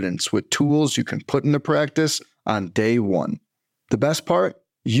confidence with tools you can put into practice on day one. The best part?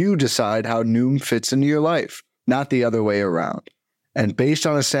 You decide how Noom fits into your life, not the other way around. And based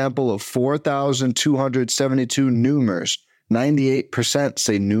on a sample of 4,272 Noomers, 98%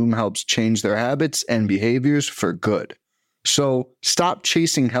 say Noom helps change their habits and behaviors for good. So stop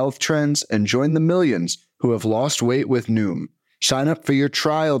chasing health trends and join the millions who have lost weight with Noom. Sign up for your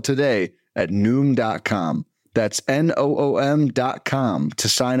trial today at Noom.com. That's Noom.com to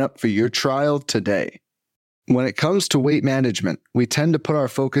sign up for your trial today. When it comes to weight management, we tend to put our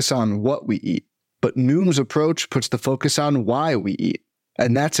focus on what we eat, but Noom's approach puts the focus on why we eat,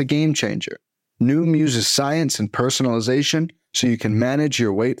 and that's a game changer. Noom uses science and personalization so you can manage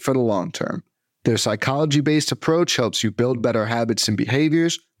your weight for the long term. Their psychology-based approach helps you build better habits and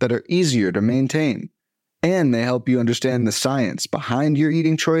behaviors that are easier to maintain. And they help you understand the science behind your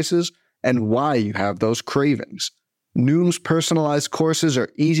eating choices and why you have those cravings. Noom's personalized courses are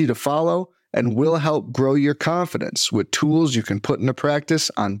easy to follow and will help grow your confidence with tools you can put into practice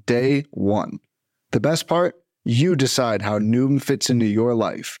on day one. The best part? You decide how Noom fits into your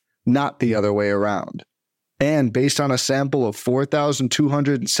life, not the other way around. And based on a sample of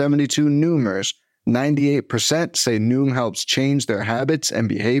 4,272 Noomers, 98% say Noom helps change their habits and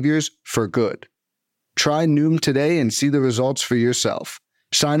behaviors for good. Try Noom today and see the results for yourself.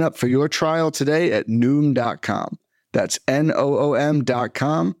 Sign up for your trial today at Noom.com. That's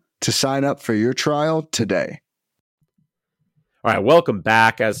Noom.com to sign up for your trial today. All right, welcome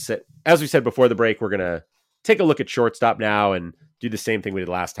back. As we said before the break, we're going to take a look at shortstop now and do the same thing we did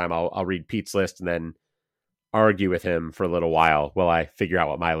last time. I'll read Pete's list and then argue with him for a little while I figure out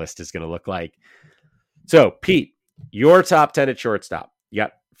what my list is going to look like. So, Pete, your top 10 at shortstop. You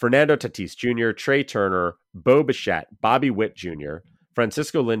got Fernando Tatis Jr., Trey Turner, Bo Bichette, Bobby Witt Jr.,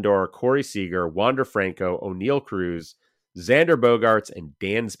 Francisco Lindor, Corey Seager, Wander Franco, O'Neill Cruz, Xander Bogaerts, and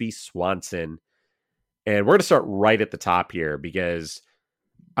Dansby Swanson. And we're going to start right at the top here because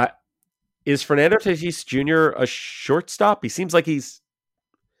is Fernando Tatis Jr. a shortstop? He seems like he's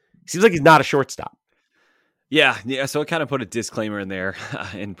not a shortstop. Yeah. So I kind of put a disclaimer in there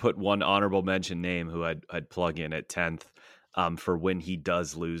and put one honorable mention name who I'd plug in at 10th for when he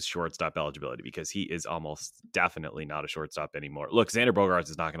does lose shortstop eligibility, because he is almost definitely not a shortstop anymore. Look, Xander Bogaerts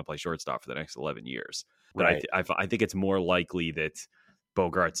is not going to play shortstop for the next 11 years. But right. I think it's more likely that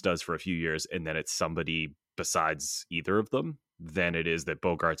Bogaerts does for a few years and then it's somebody besides either of them than it is that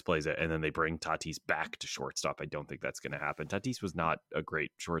Bogaerts plays it and then they bring Tatis back to shortstop. I don't think that's going to happen. Tatis was not a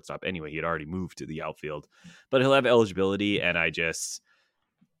great shortstop anyway. He had already moved to the outfield, but he'll have eligibility, and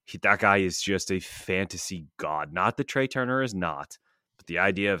that guy is just a fantasy god. Not that Trey Turner is not, But the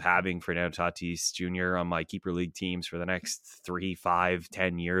idea of having Fernando Tatis Jr. on my keeper league teams for the next 3, 5,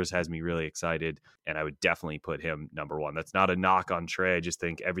 10 years has me really excited. And I would definitely put him number one. That's not a knock on Trey. I just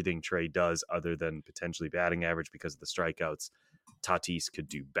think everything Trey does, other than potentially batting average because of the strikeouts, Tatis could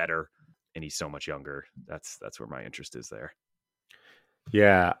do better. And he's so much younger. That's where my interest is there.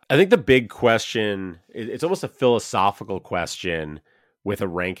 Yeah, I think the big question, it's almost a philosophical question with a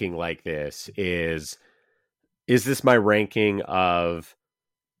ranking like this, is this my ranking of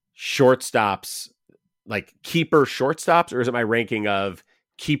shortstops, like keeper shortstops, or is it my ranking of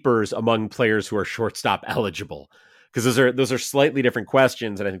keepers among players who are shortstop eligible? Because those are slightly different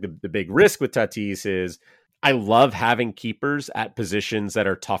questions. And I think the big risk with Tatis is I love having keepers at positions that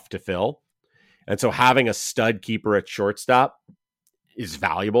are tough to fill. And so having a stud keeper at shortstop is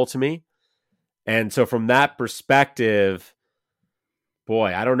valuable to me. And so from that perspective,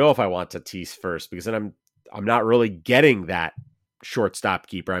 boy, I don't know if I want Tatis first, because then I'm not really getting that shortstop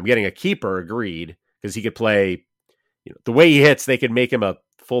keeper. I'm getting a keeper, agreed, because he could play, the way he hits, they could make him a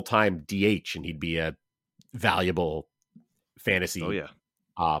full-time DH and he'd be a valuable fantasy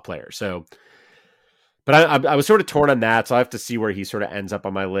player. So, but I was sort of torn on that. So I have to see where he sort of ends up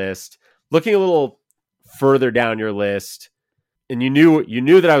on my list. Looking a little further down your list, and you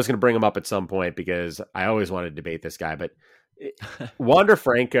knew that I was going to bring him up at some point because I always wanted to debate this guy, but Wander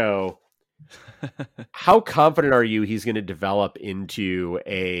Franco, how confident are you he's going to develop into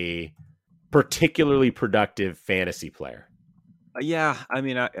a particularly productive fantasy player? Yeah, I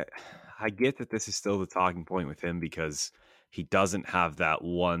mean, I get that this is still the talking point with him because he doesn't have that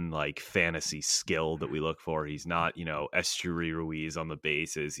one like fantasy skill that we look for. He's not, Estuary Ruiz on the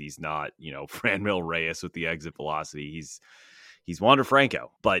bases. He's not, Franmil Reyes with the exit velocity. He's Wander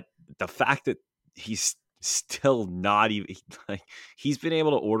Franco. But the fact that he's still not even like, he's been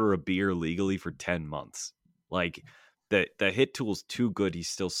able to order a beer legally for 10 months. Like the hit tool's too good. He's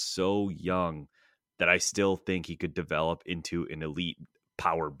still so young that I still think he could develop into an elite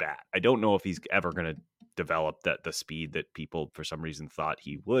power bat. I don't know if he's ever going to develop the speed that people for some reason thought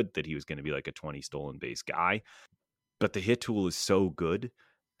he would, that he was going to be like a 20 stolen base guy. But the hit tool is so good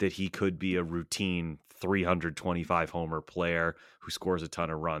that he could be a routine 325 homer player who scores a ton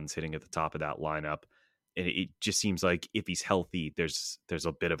of runs hitting at the top of that lineup. And it just seems like if he's healthy, there's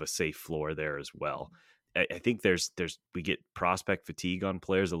a bit of a safe floor there as well. I think we get prospect fatigue on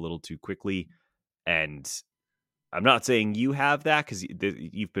players a little too quickly. And I'm not saying you have that because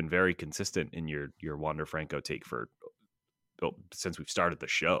you've been very consistent in your Wander Franco take since we've started the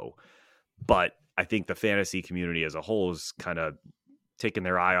show. But I think the fantasy community as a whole is kind of taken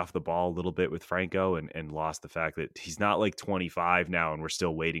their eye off the ball a little bit with Franco and lost the fact that he's not like 25 now and we're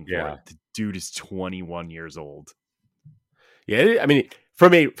still waiting for it. The dude is 21 years old. Yeah, I mean,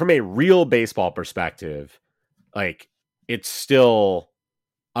 from a real baseball perspective, like it's still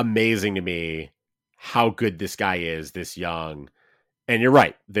amazing to me how good this guy is this young. And you're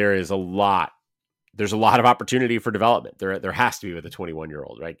right, there's a lot of opportunity for development. There has to be with a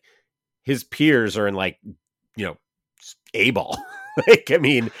 21-year-old, right? His peers are in like, A-ball. Like, I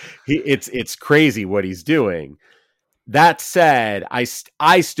mean, it's crazy what he's doing. That said, I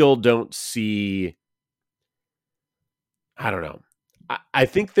still don't see, I don't know. I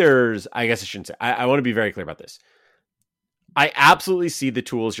think I guess I shouldn't say, I want to be very clear about this. I absolutely see the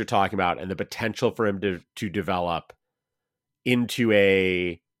tools you're talking about and the potential for him to develop into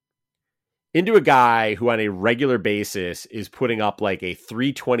a guy who on a regular basis is putting up like a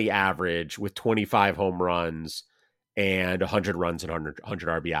 320 average with 25 home runs and 100 runs and 100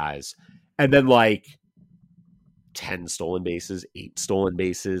 RBIs. And then like 10 stolen bases, 8 stolen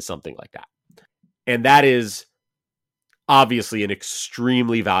bases, something like that. And that is obviously an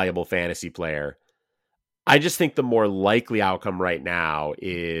extremely valuable fantasy player. I just think the more likely outcome right now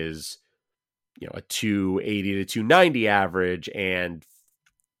is, a 280 to 290 average and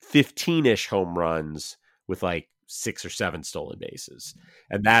 15-ish home runs with like 6 or 7 stolen bases.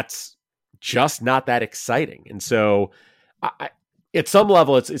 And that's just not that exciting. And so at some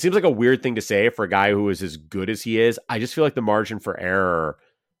level, it seems like a weird thing to say for a guy who is as good as he is. I just feel like the margin for error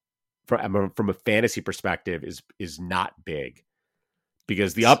from a fantasy perspective is not big.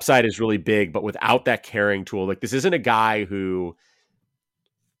 Because the upside is really big, but without that carrying tool, like this isn't a guy who,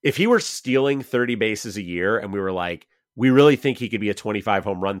 if he were stealing 30 bases a year and we were like, we really think he could be a 25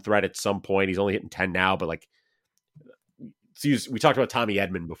 home run threat at some point. He's only hitting 10 now, but like, we talked about Tommy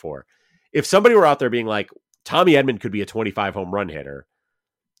Edman before. If somebody were out there being like, Tommy Edman could be a 25 home run hitter,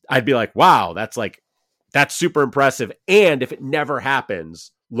 I'd be like, wow, that's super impressive. And if it never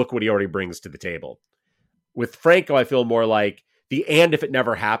happens, look what he already brings to the table. With Franco, I feel more like, and if it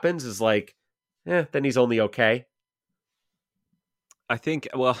never happens is like, then he's only okay. I think,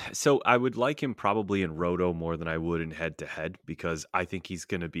 well, so I would like him probably in Roto more than I would in head to head, because I think he's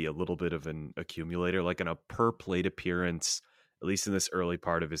going to be a little bit of an accumulator, like in a per plate appearance, at least in this early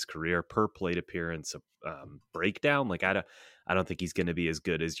part of his career, per plate appearance breakdown. Like I don't think he's going to be as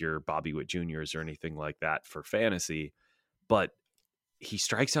good as your Bobby Witt Juniors or anything like that for fantasy, but he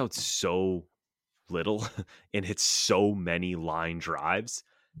strikes out so little and hits so many line drives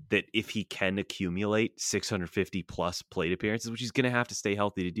that if he can accumulate 650 plus plate appearances, which he's going to have to stay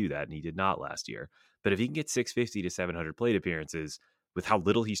healthy to do that, and he did not last year, but if he can get 650 to 700 plate appearances with how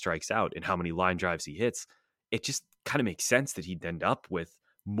little he strikes out and how many line drives he hits, it just kind of makes sense that he'd end up with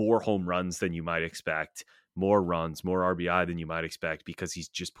more home runs than you might expect, more runs, more RBI than you might expect, because he's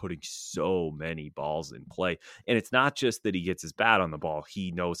just putting so many balls in play. And it's not just that he gets his bat on the ball,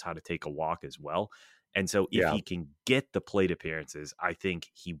 he knows how to take a walk as well. And so if he can get the plate appearances, I think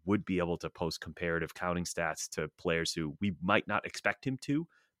he would be able to post comparative counting stats to players who we might not expect him to,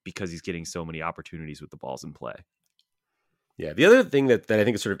 because he's getting so many opportunities with the balls in play. Yeah. The other thing that I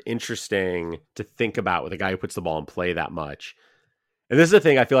think is sort of interesting to think about with a guy who puts the ball in play that much, and this is the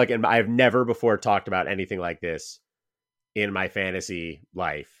thing I feel like, and I've never before talked about anything like this in my fantasy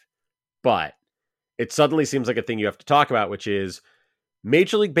life, but it suddenly seems like a thing you have to talk about, which is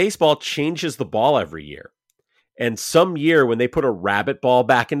Major League Baseball changes the ball every year. And some year when they put a rabbit ball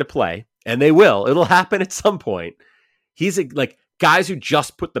back into play, and it'll happen at some point. He's like, guys who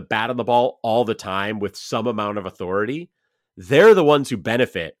just put the bat on the ball all the time with some amount of authority, they're the ones who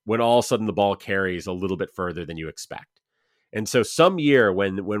benefit when all of a sudden the ball carries a little bit further than you expect. And so some year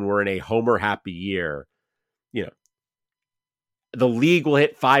when we're in a homer happy year, the league will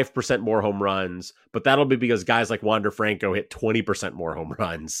hit 5% more home runs, but that'll be because guys like Wander Franco hit 20% more home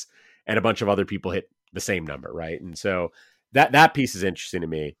runs and a bunch of other people hit the same number, right? And so that piece is interesting to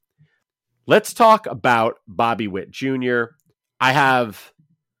me. Let's talk about Bobby Witt Jr. I have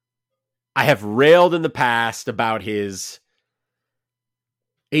railed in the past about his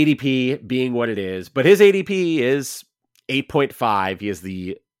ADP being what it is, but his ADP is 8.5. He is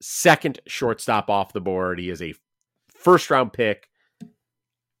the second shortstop off the board. He is a first round pick.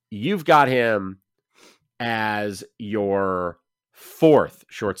 You've got him as your fourth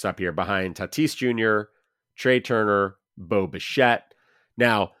shortstop here behind Tatis Jr., Trey Turner, Bo Bichette.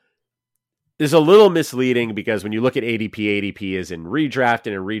 Now, this is a little misleading because when you look at ADP is in redraft,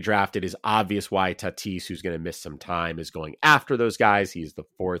 and in redraft, it is obvious why Tatis, who's going to miss some time, is going after those guys. He's the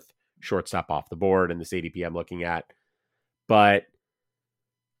fourth shortstop off the board in this ADP I'm looking at. But,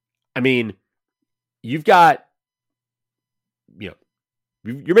 I mean, you've got,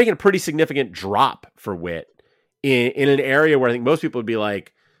 you're making a pretty significant drop for Witt in an area where I think most people would be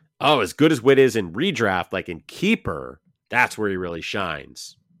like, oh, as good as Witt is in redraft, like in keeper, that's where he really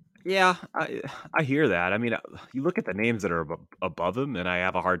shines. Yeah, I hear that. I mean, you look at the names that are above him, and I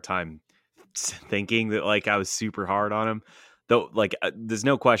have a hard time thinking that like I was super hard on him. Though, like, there's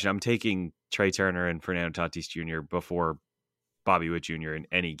no question I'm taking Trey Turner and Fernando Tatis Jr. before Bobby Witt Jr. in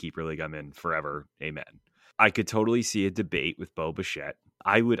any keeper league I'm in forever. Amen. I could totally see a debate with Bo Bichette.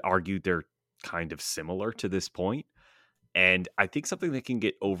 I would argue they're kind of similar to this point. And I think something that can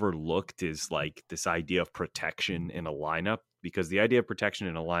get overlooked is like this idea of protection in a lineup, because the idea of protection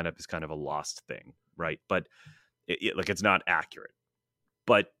in a lineup is kind of a lost thing, right? But it's not accurate.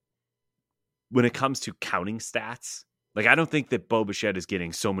 But when it comes to counting stats, like I don't think that Bo Bichette is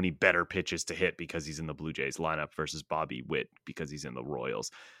getting so many better pitches to hit because he's in the Blue Jays lineup versus Bobby Witt because he's in the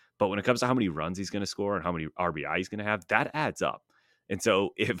Royals. But when it comes to how many runs he's going to score and how many RBI he's going to have, that adds up. And so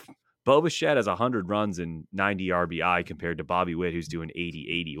if Bo Bichette has 100 runs and 90 RBI compared to Bobby Witt, who's doing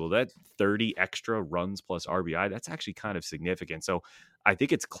 80-80, well, that 30 extra runs plus RBI, that's actually kind of significant. So I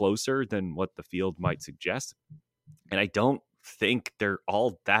think it's closer than what the field might suggest. And I don't think they're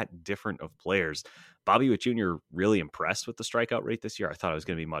all that different of players. Bobby Witt Jr. really impressed with the strikeout rate this year. I thought it was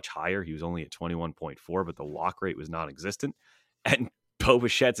going to be much higher. He was only at 21.4, but the walk rate was non-existent. And Bo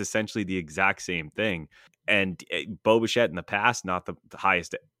Bichette's essentially the exact same thing. And Bo Bichette in the past, not the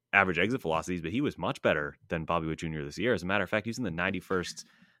highest average exit velocities, but he was much better than Bobby Witt Jr. this year. As a matter of fact, he's in the 91st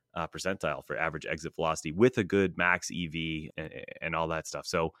percentile for average exit velocity with a good max EV and all that stuff.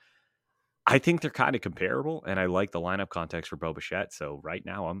 So I think they're kind of comparable, and I like the lineup context for Bo Bichette. So right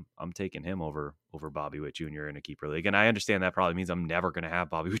now I'm taking him over Bobby Witt Jr. in a keeper league. And I understand that probably means I'm never going to have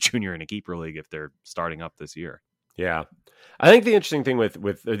Bobby Witt Jr. in a keeper league if they're starting up this year. Yeah. I think the interesting thing with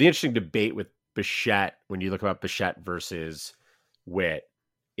the interesting debate with Bichette, when you look about Bichette versus Witt,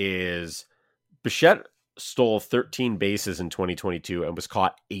 is Bichette stole 13 bases in 2022 and was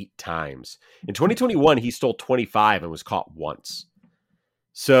caught 8 times. In 2021, he stole 25 and was caught once.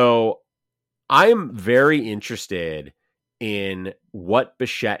 So I'm very interested in what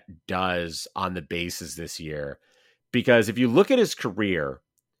Bichette does on the bases this year. Because if you look at his career,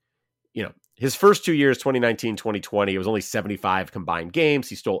 his first 2 years, 2019, 2020, it was only 75 combined games.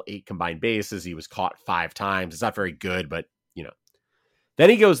 He stole 8 combined bases. He was caught 5 times. It's not very good, but Then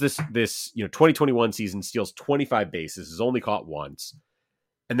he goes this 2021 season, steals 25 bases, is only caught once.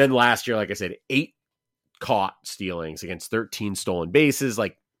 And then last year, like I said, 8 caught stealings against 13 stolen bases.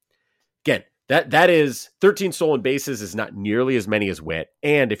 Like, again, that is 13 stolen bases is not nearly as many as Witt.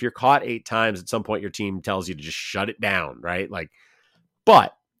 And if you're caught 8 times, at some point your team tells you to just shut it down, right?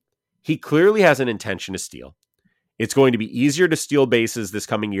 But he clearly has an intention to steal. It's going to be easier to steal bases this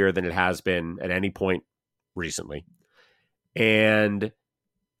coming year than it has been at any point recently. And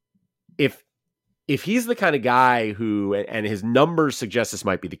if he's the kind of guy who, and his numbers suggest this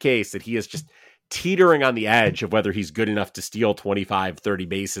might be the case, that he is just teetering on the edge of whether he's good enough to steal 25, 30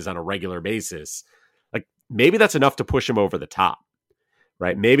 bases on a regular basis, like maybe that's enough to push him over the top,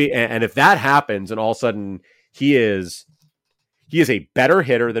 right? Maybe, and if that happens and all of a sudden he is a better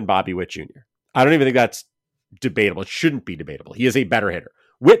hitter than Bobby Witt Jr. I don't even think that's debatable. It shouldn't be debatable. He is a better hitter.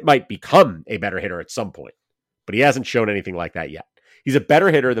 Witt might become a better hitter at some point, but he hasn't shown anything like that yet. He's a better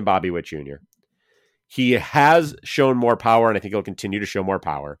hitter than Bobby Witt Jr. He has shown more power, and I think he'll continue to show more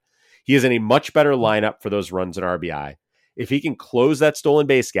power. He is in a much better lineup for those runs in RBI. If he can close that stolen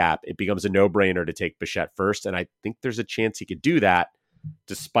base gap, it becomes a no-brainer to take Bichette first, and I think there's a chance he could do that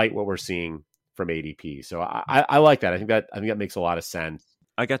despite what we're seeing from ADP. So I like that. I think that makes a lot of sense.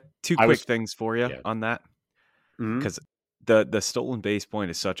 I got two quick things for you on that, because the stolen base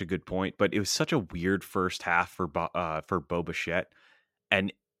point is such a good point, but it was such a weird first half for Bo Bichette.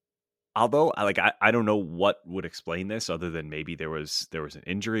 And although I don't know what would explain this other than maybe there was an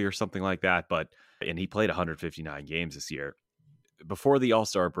injury or something like that, and he played 159 games this year. Before the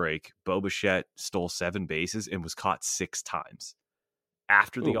All-Star break, Bo Bichette stole 7 bases and was caught 6 times.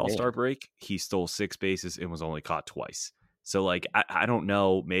 After the All-Star break, he stole 6 bases and was only caught twice. So I don't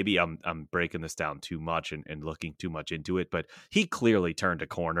know, maybe I'm breaking this down too much and looking too much into it, but he clearly turned a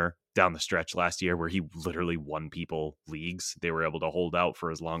corner down the stretch last year where he literally won people leagues. They were able to hold out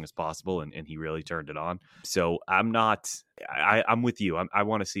for as long as possible, and he really turned it on. So I'm with you. I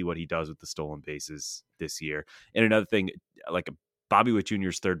want to see what he does with the stolen bases this year. And another thing, Bobby Witt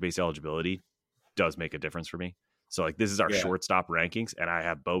Jr.'s third base eligibility does make a difference for me. So this is our shortstop rankings, and I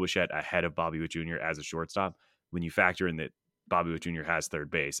have Bo Bichette ahead of Bobby Witt Jr. as a shortstop. When you factor in that Bobby Witt Jr. has third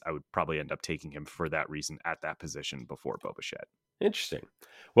base, I would probably end up taking him for that reason at that position before Bo Bichette. Interesting.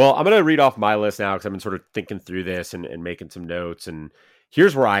 Well, I'm going to read off my list now because I've been sort of thinking through this and making some notes. And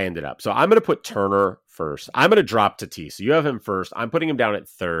here's where I ended up. So I'm going to put Turner first. I'm going to drop Tatis. So you have him first. I'm putting him down at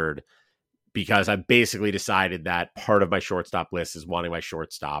third because I basically decided that part of my shortstop list is wanting my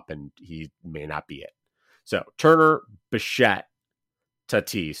shortstop, and he may not be it. So Turner, Bichette,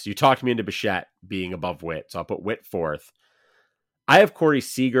 Tatis. You talked me into Bichette being above Witt, so I'll put Witt fourth. I have Corey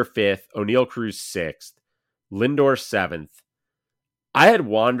Seager fifth, O'Neill Cruz sixth, Lindor seventh. I had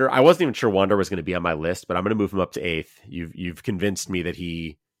Wander. I wasn't even sure Wander was going to be on my list, but I'm going to move him up to eighth. You've convinced me that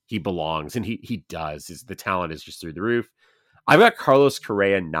he belongs, and he does. The talent is just through the roof. I've got Carlos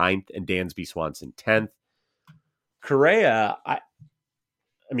Correa ninth and Dansby Swanson 10th. Correa, I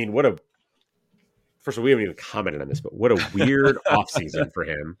mean, first of all, we haven't even commented on this, but what a weird offseason for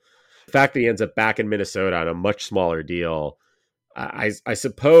him. The fact that he ends up back in Minnesota on a much smaller deal, I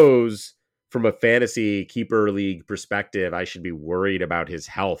suppose from a fantasy keeper league perspective, I should be worried about his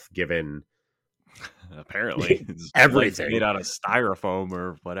health given apparently everything made out of styrofoam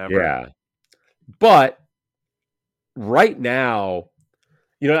or whatever. Yeah. But right now,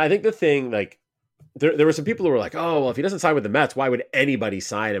 I think the thing, there were some people who were like, oh, well, if he doesn't sign with the Mets, why would anybody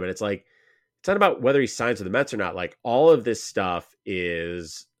sign him? And it's it's not about whether he signs with the Mets or not. All of this stuff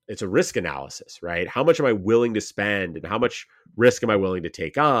it's a risk analysis, right? How much am I willing to spend and how much risk am I willing to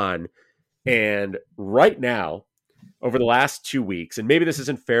take on? And right now, over the last 2 weeks, and maybe this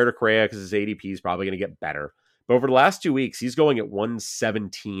isn't fair to Correa because his ADP is probably going to get better, but over the last 2 weeks, he's going at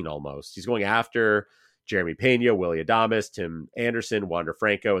 117 almost. He's going after Jeremy Pena, Willy Adames, Tim Anderson, Wander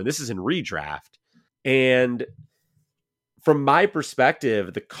Franco, and this is in redraft. And from my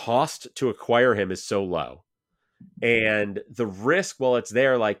perspective, the cost to acquire him is so low. And the risk, while it's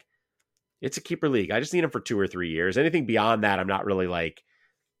there, it's a keeper league. I just need him for 2 or 3 years. Anything beyond that, I'm not really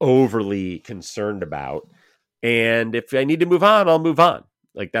overly concerned about. And if I need to move on, I'll move on.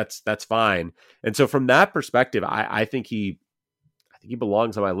 That's fine. And so from that perspective, I think he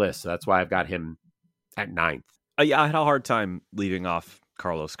belongs on my list. So that's why I've got him at 9th. I had a hard time leaving off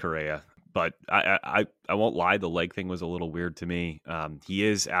Carlos Correa. But I won't lie, the leg thing was a little weird to me. He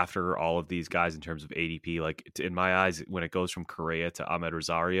is after all of these guys in terms of ADP. Like in my eyes, when it goes from Correa to Ahmed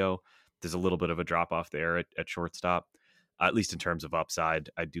Rosario, there's a little bit of a drop off there at shortstop. At least in terms of upside,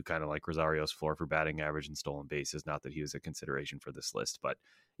 I do kind of like Rosario's floor for batting average and stolen bases. Not that he was a consideration for this list, but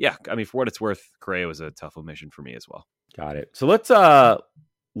yeah, I mean, for what it's worth, Correa was a tough omission for me as well. Got it. So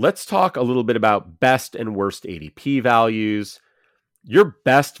let's talk a little bit about best and worst ADP values. Your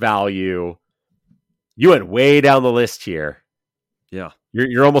best value, you went way down the list here. Yeah,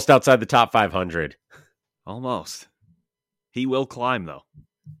 you're almost outside the top 500. Almost. He will climb though.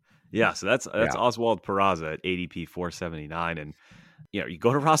 Yeah, so that's Oswald Peraza at ADP 479, and you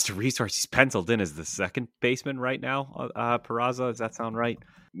go to roster resource, he's penciled in as the second baseman right now. Peraza, does that sound right?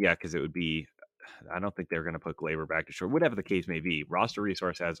 Yeah, because it would be. I don't think they're going to put Glaber back to short. Whatever the case may be, roster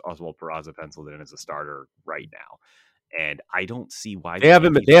resource has Oswald Peraza penciled in as a starter right now, and I don't see why they have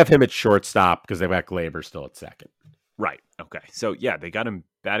him. They have him at shortstop because they've got Glaber still at second. Right. Okay. So yeah, they got him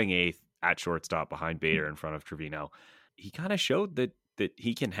batting eighth at shortstop behind Bader in front of Trevino. He kind of showed that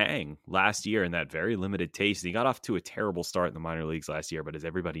he can hang last year in that very limited taste. He got off to a terrible start in the minor leagues last year, but as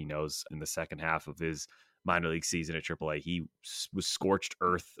everybody knows, in the second half of his minor league season at AAA, he was scorched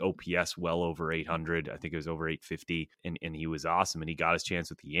earth OPS well over 800. I think it was over 850, and he was awesome, and he got his chance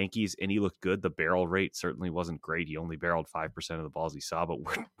with the Yankees, and he looked good. The barrel rate certainly wasn't great. He only barreled 5% of the balls he saw, but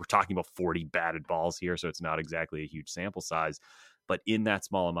we're talking about 40 batted balls here, so it's not exactly a huge sample size. But in that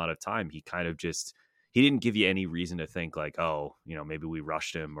small amount of time, he kind of just... he didn't give you any reason to think like, oh, maybe we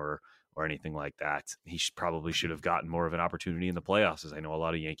rushed him or anything like that. He probably should have gotten more of an opportunity in the playoffs, as I know a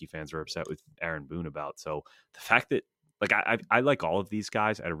lot of Yankee fans were upset with Aaron Boone about. So the fact that, like, I like all of these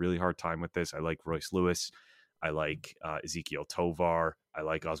guys. I had a really hard time with this. I like Royce Lewis. I like Ezekiel Tovar. I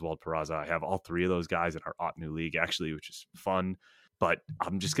like Oswald Peraza. I have all three of those guys in our Otnu League, actually, which is fun. But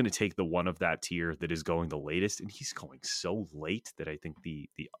I'm just going to take the one of that tier that is going the latest, and he's going so late that I think the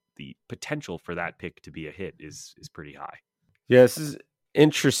potential for that pick to be a hit is pretty high. Yeah, this is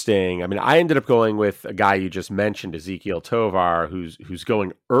interesting. I mean, I ended up going with a guy you just mentioned, Ezekiel Tovar, who's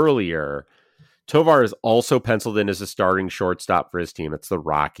going earlier. Tovar is also penciled in as a starting shortstop for his team. It's the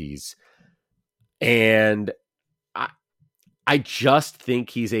Rockies. And I just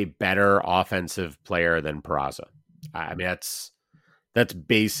think he's a better offensive player than Peraza. I mean, that's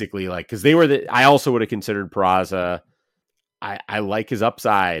basically like, because I also would have considered Peraza. I like his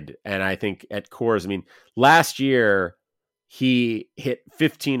upside. And I think at Coors, I mean, last year he hit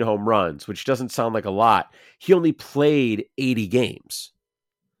 15 home runs, which doesn't sound like a lot. He only played 80 games.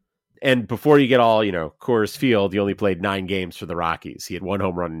 And before you get all, Coors Field, he only played 9 games for the Rockies. He had 1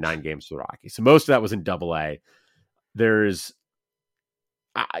 home run in 9 games for the Rockies. So most of that was in Double-A.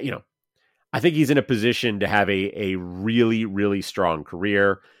 I think he's in a position to have a really, really strong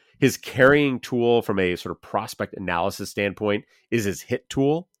career. His carrying tool from a sort of prospect analysis standpoint is his hit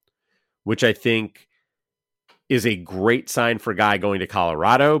tool, which I think is a great sign for a guy going to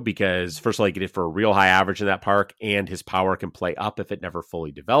Colorado because, first of all, he can hit for a real high average in that park, and his power can play up if it never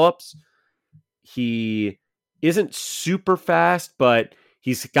fully develops. He isn't super fast, but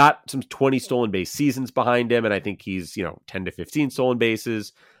he's got some 20 stolen base seasons behind him, and I think he's 10 to 15 stolen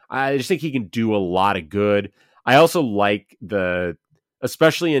bases. I just think he can do a lot of good. I also like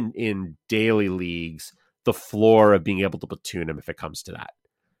especially in daily leagues, the floor of being able to platoon him if it comes to that,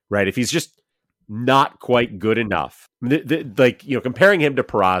 right? If he's just not quite good enough, comparing him to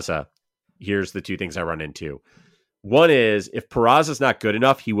Peraza, here's the two things I run into. One is if Peraza's not good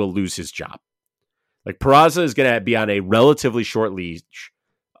enough, he will lose his job. Like Peraza is going to be on a relatively short leash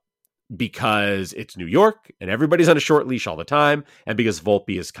because it's New York and everybody's on a short leash all the time, and because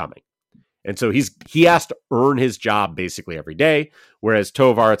Volpe is coming. And so he has to earn his job basically every day, whereas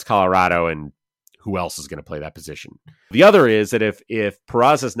Tovar, it's Colorado, and who else is going to play that position? The other is that if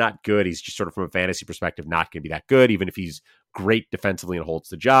Peraza's not good, he's just sort of from a fantasy perspective not going to be that good, even if he's great defensively and holds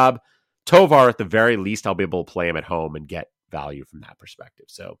the job. Tovar, at the very least, I'll be able to play him at home and get value from that perspective.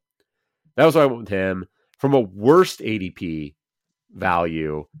 So that was why I went with him. From a worst ADP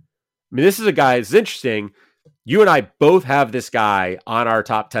value, I mean, this is interesting. You and I both have this guy on our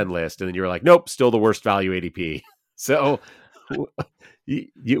top 10 list, and then you were like, nope, still the worst value ADP. So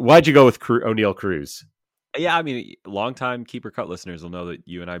why'd you go with O'Neal Cruz? Yeah, I mean, longtime Keeper Cut listeners will know that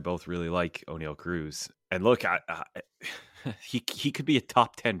you and I both really like O'Neal Cruz. And look, he could be a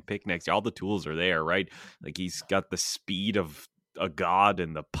top 10 pick next year. All the tools are there, right? Like he's got the speed of a god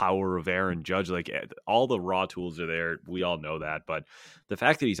and the power of Aaron Judge. Like all the raw tools are there. We all know that. But the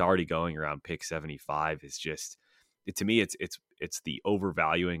fact that he's already going around pick 75 is just, to me, it's the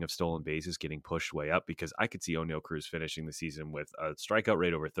overvaluing of stolen bases getting pushed way up, because I could see O'Neal Cruz finishing the season with a strikeout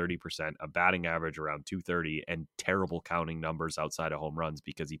rate over 30%, a batting average around 230, and terrible counting numbers outside of home runs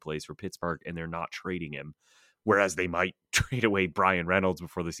because he plays for Pittsburgh and they're not trading him. Whereas they might trade away Brian Reynolds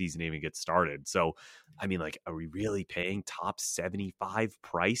before the season even gets started. So, I mean, like, are we really paying top 75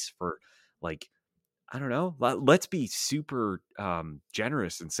 price for, like, I don't know. Let's be super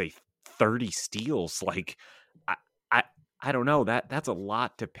generous and say 30 steals. Like, I, I, I don't know. That's a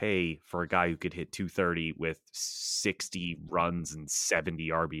lot to pay for a guy who could hit 230 with 60 runs and 70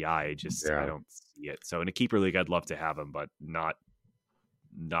 RBI. I don't see it. So in a keeper league, I'd love to have him, but not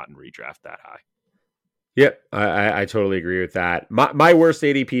in redraft that high. Yep, I totally agree with that. My worst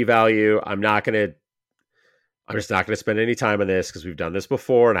ADP value, I'm just not gonna spend any time on this because we've done this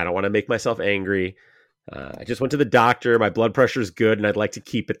before, and I don't want to make myself angry. I just went to the doctor. My blood pressure is good, and I'd like to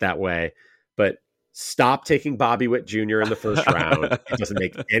keep it that way. But stop taking Bobby Witt Jr. in the first round. It doesn't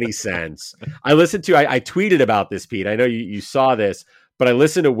make any sense. I tweeted about this, Pete. I know you saw this, but I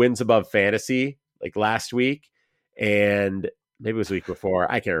listened to Wins Above Fantasy like last week, and maybe it was the week before.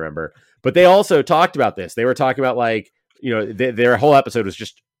 I can't remember. But they also talked about this. They were talking about, like, you know, their whole episode was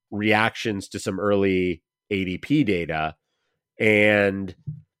just reactions to some early ADP data. And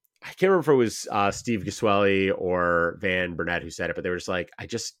I can't remember if it was Steve Giswelli or Van Burnett who said it, but they were just like, I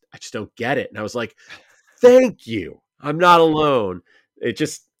just don't get it. And I was like, thank you. I'm not alone.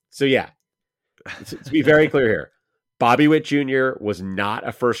 So yeah, to be very clear here, Bobby Witt Jr. was not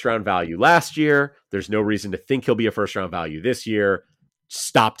a first round value last year. There's no reason to think he'll be a first round value this year.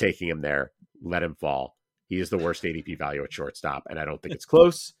 Stop taking him there. Let him fall. He is the worst ADP value at shortstop, and I don't think it's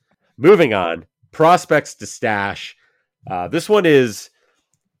close. Moving on, prospects to stash. This one is,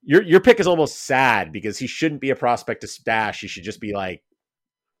 your pick is almost sad because he shouldn't be a prospect to stash. He should just be like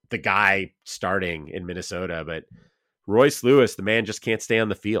the guy starting in Minnesota. But Royce Lewis, the man just can't stay on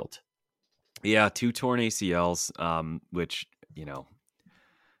the field. Yeah, 2 torn ACLs, which, you know,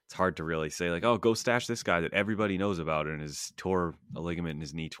 it's hard to really say, like, oh, go stash this guy that everybody knows about and has tore a ligament in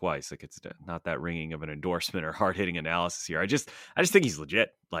his knee twice. Like, it's not that ringing of an endorsement or hard-hitting analysis here. I just think he's legit.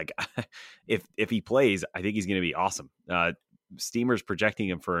 Like, if he plays, I think he's going to be awesome. Steamer's projecting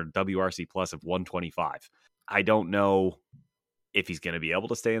him for a WRC plus of 125. I don't know if he's going to be able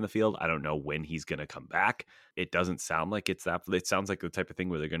to stay in the field. I don't know when he's going to come back. It doesn't sound like it sounds like the type of thing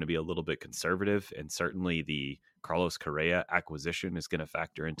where they're going to be a little bit conservative. And certainly the Carlos Correa acquisition is going to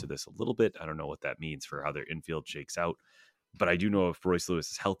factor into this a little bit. I don't know what that means for how their infield shakes out, but I do know if Royce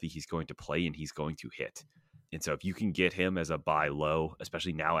Lewis is healthy, he's going to play and he's going to hit. And so if you can get him as a buy low,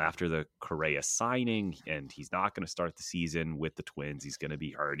 especially now after the Correa signing, and he's not going to start the season with the Twins, he's going to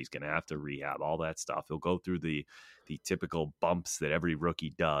be hurt, he's going to have to rehab, all that stuff. He'll go through the typical bumps that every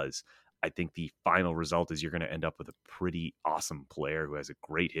rookie does. I think the final result is you're going to end up with a pretty awesome player who has a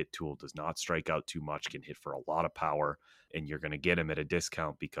great hit tool, does not strike out too much, can hit for a lot of power, and you're going to get him at a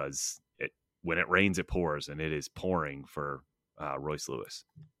discount because when it rains, it pours, and it is pouring for Royce Lewis.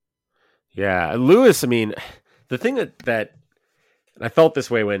 Yeah, Lewis, I mean, the thing that I felt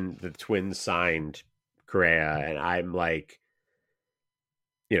this way when the Twins signed Correa, and I'm like,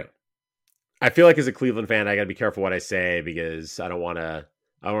 you know, I feel like as a Cleveland fan, I got to be careful what I say because I don't want to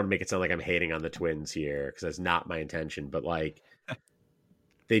make it sound like I'm hating on the Twins here because that's not my intention. But like,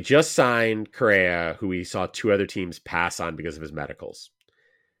 they just signed Correa, who we saw 2 other teams pass on because of his medicals.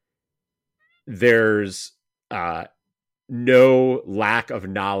 There's no lack of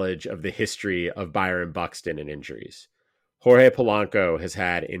knowledge of the history of Byron Buxton and injuries. Jorge Polanco has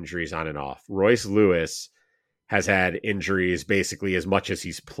had injuries on and off. Royce Lewis has had injuries basically as much as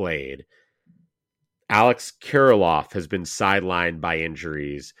he's played. Alex Kirilloff has been sidelined by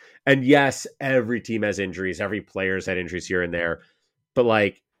injuries. And yes, every team has injuries. Every player's had injuries here and there. But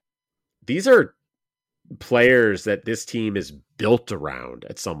like, these are players that this team is built around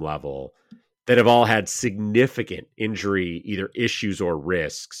at some level that have all had significant injury, either issues or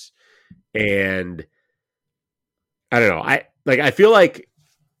risks. And I don't know. I feel like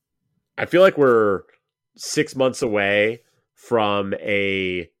we're 6 months away from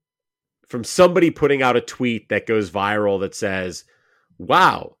somebody putting out a tweet that goes viral that says,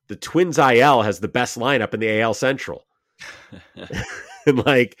 wow, the Twins IL has the best lineup in the AL Central. And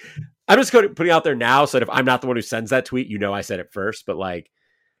like, I'm just putting out there now so that if I'm not the one who sends that tweet, you know I said it first. But like,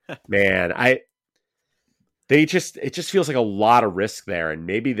 man, it just feels like a lot of risk there. And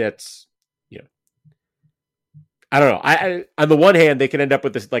maybe that's, you know, I don't know. I on the one hand, they could end up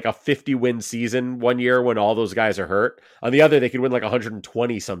with this like a 50-win season one year when all those guys are hurt. On the other, they could win like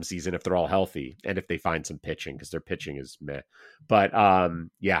 120 some season if they're all healthy and if they find some pitching, because their pitching is meh. But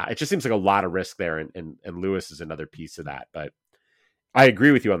yeah, it just seems like a lot of risk there, and Lewis is another piece of that. But I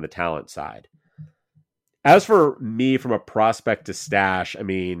agree with you on the talent side. As for me, from a prospect to stash, I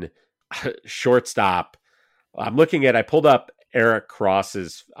mean, shortstop. I pulled up Eric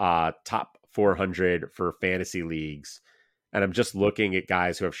Cross's top 400 for fantasy leagues, and I'm just looking at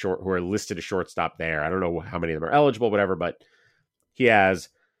guys who are listed as shortstop there. I don't know how many of them are eligible, whatever, but he has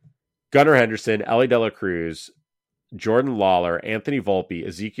Gunnar Henderson, Ellie De La Cruz, Jordan Lawler, Anthony Volpe,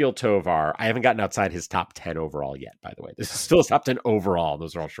 Ezekiel Tovar. I haven't gotten outside his top 10 overall yet, by the way. This is still his top 10 overall.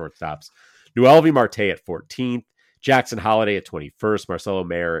 Those are all shortstops. Noelvi Marte at 14th, Jackson Holiday at 21st, Marcelo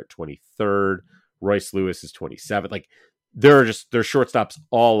Mayer at 23rd, Royce Lewis is 27th. Like, there's shortstops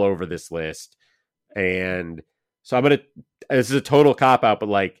all over this list. And so this is a total cop out, but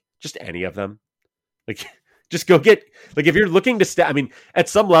like, just any of them. Like, just go get, like, if you're looking to I mean, at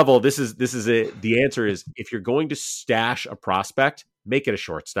some level, the answer is, if you're going to stash a prospect, make it a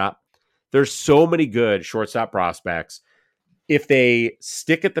shortstop. There's so many good shortstop prospects. If they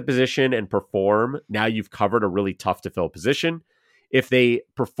stick at the position and perform, now you've covered a really tough to fill position. If they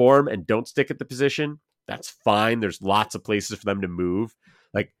perform and don't stick at the position, that's fine. There's lots of places for them to move.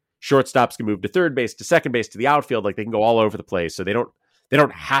 Like, shortstops can move to third base, to second base, to the outfield. Like, they can go all over the place. So they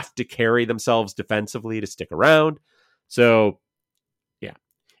don't have to carry themselves defensively to stick around. So yeah,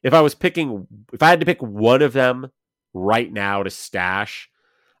 if I had to pick one of them right now to stash,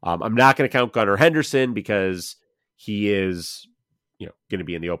 I'm not going to count Gunnar Henderson because he is, going to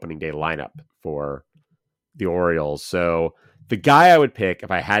be in the opening day lineup for the Orioles. So the guy I would pick, if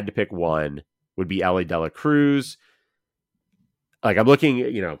I had to pick one, would be Ellie De La Cruz. Like, I'm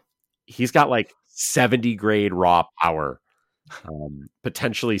looking, he's got like 70 grade raw power,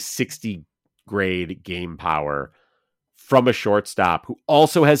 potentially 60 grade game power from a shortstop who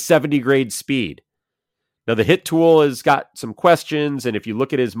also has 70 grade speed. Now, the hit tool has got some questions, and if you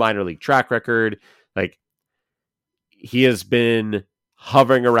look at his minor league track record, like, he has been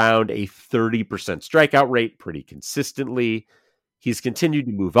hovering around a 30% strikeout rate pretty consistently. He's continued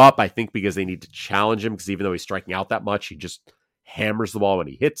to move up, I think, because they need to challenge him, because even though he's striking out that much, he just hammers the ball when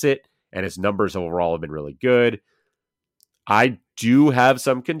he hits it, and his numbers overall have been really good. I do have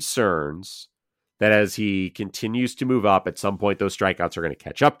some concerns that as he continues to move up, at some point those strikeouts are going to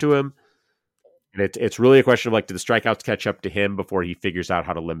catch up to him. And it's really a question of, like, do the strikeouts catch up to him before he figures out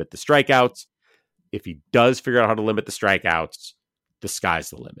how to limit the strikeouts? If he does figure out how to limit the strikeouts, the sky's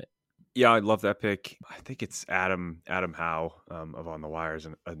the limit. Yeah, I love that pick. I think it's Adam Howe of On the Wires,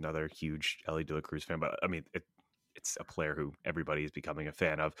 and another huge Ellie De La Cruz fan. But I mean, it's a player who everybody is becoming a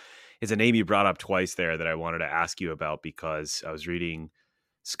fan of. It's a name you brought up twice there that I wanted to ask you about, because I was reading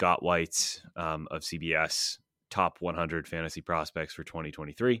Scott White's of CBS top 100 fantasy prospects for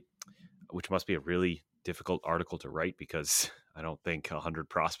 2023, which must be a really difficult article to write, because I don't think 100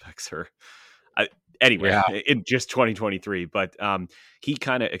 prospects are in just 2023. But he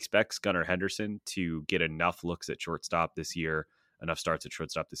kind of expects Gunnar Henderson to get enough looks at shortstop this year, enough starts at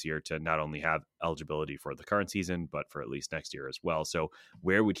shortstop this year, to not only have eligibility for the current season, but for at least next year as well. So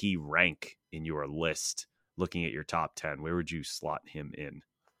where would he rank in your list, looking at your top 10? Where would you slot him in?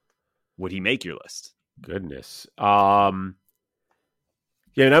 Would he make your list? Goodness. Yeah,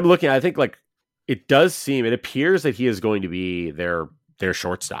 and I'm looking, I think, like, it appears that he is going to be their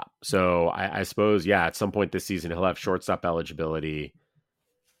shortstop. So I suppose, yeah, at some point this season, he'll have shortstop eligibility.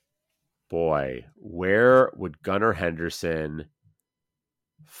 Boy, where would Gunnar Henderson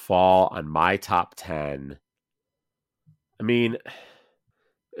fall on my top 10? I mean,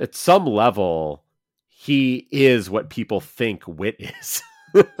 at some level, he is what people think Witt is.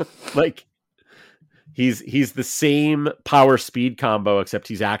 Like, he's the same power speed combo, except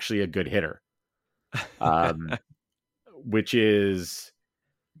he's actually a good hitter. Which is,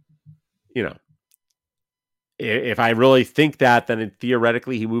 if I really think that, then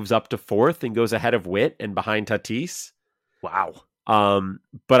theoretically he moves up to fourth and goes ahead of Witt and behind Tatis. Wow.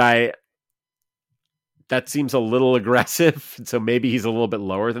 But that seems a little aggressive. So maybe he's a little bit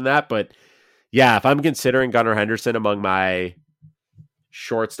lower than that. But yeah, if I'm considering Gunnar Henderson among my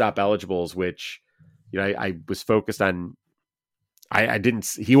shortstop eligibles, which, I was focused on,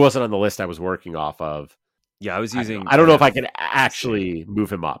 he wasn't on the list I was working off of. Yeah, I was using. I don't know if I could actually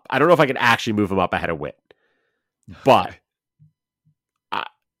move him up. I don't know if I could actually move him up ahead of Witt. But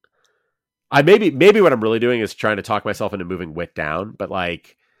I maybe what I'm really doing is trying to talk myself into moving Witt down. But,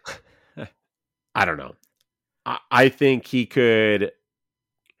 like, I don't know. I think he could.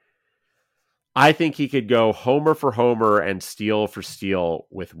 I think he could go homer for homer and steal for steal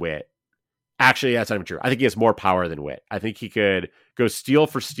with Witt. Actually, that's not even true. I think he has more power than Witt. I think he could go steal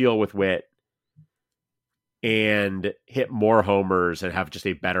for steal with Witt and hit more homers and have just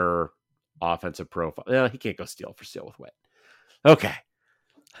a better offensive profile. No, he can't go steal for steal with Witt. Okay.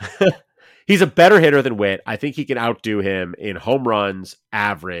 He's a better hitter than Witt. I think he can outdo him in home runs,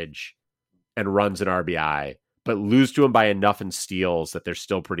 average, and runs and RBI, but lose to him by enough in steals that they're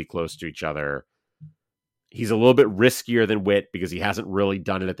still pretty close to each other. He's a little bit riskier than Witt because he hasn't really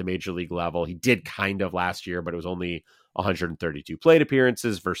done it at the major league level. He did kind of last year, but it was only 132 plate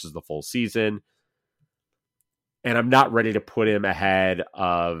appearances versus the full season. And I'm not ready to put him ahead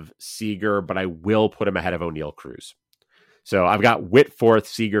of Seager, but I will put him ahead of O'Neal Cruz. So I've got Witt 4th,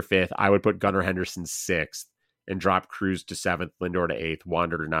 Seager 5th. I would put Gunnar Henderson 6th and drop Cruz to 7th, Lindor to 8th,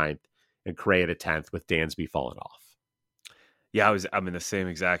 Wander to 9th, and Correa to 10th with Dansby falling off. Yeah, I'm in the same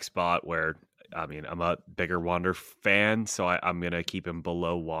exact spot where, I mean, I'm a bigger Wander fan, so I'm going to keep him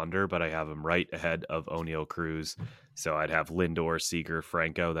below Wander, but I have him right ahead of O'Neal Cruz. So I'd have Lindor, Seager,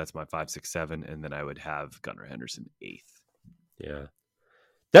 Franco. That's my 5, 6, 7. And then I would have Gunnar Henderson 8th. Yeah.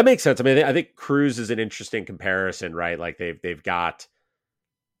 That makes sense. I mean, I think Cruz is an interesting comparison, right? Like they've got,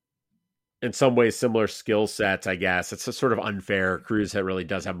 in some ways, similar skill sets, I guess. It's sort of unfair. Cruz really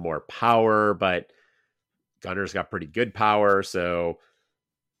does have more power, but Gunnar's got pretty good power. So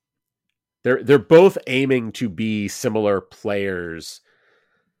they're both aiming to be similar players.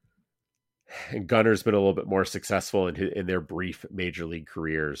 And Gunnar's been a little bit more successful in their brief major league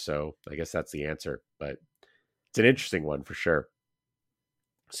careers. So I guess that's the answer. But it's an interesting one for sure.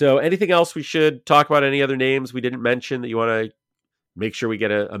 So anything else we should talk about? Any other names we didn't mention that you want to make sure we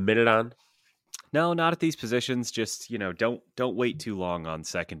get a minute on? No, not at these positions. Just, don't wait too long on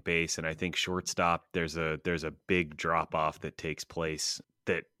second base. And I think shortstop, there's a big drop off that takes place.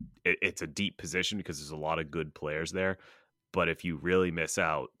 That it's a deep position because there's a lot of good players there. But if you really miss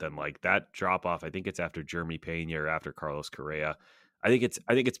out, then like that drop off, I think it's after Jeremy Pena or after Carlos Correa. I think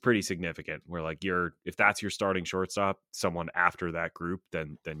it's pretty significant. Where like if that's your starting shortstop, someone after that group,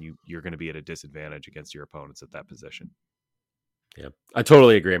 then you're going to be at a disadvantage against your opponents at that position. Yeah, I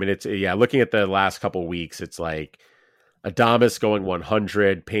totally agree. I mean, looking at the last couple of weeks, it's like Adames going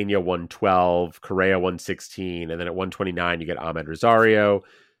 100, Pena 112, Correa 116, and then at 129 you get Ahmed Rosario,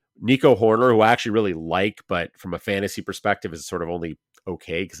 Nico Horner, who I actually really like, but from a fantasy perspective is sort of only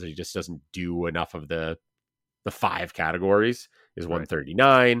okay because he just doesn't do enough of the 5 categories, is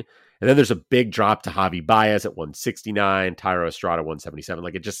 139. Right. And then there's a big drop to Javi Baez at 169, Tyro Estrada 177.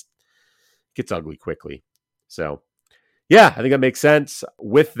 Like it just gets ugly quickly. So yeah, I think that makes sense.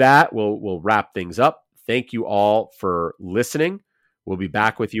 With that, we'll wrap things up. Thank you all for listening. We'll be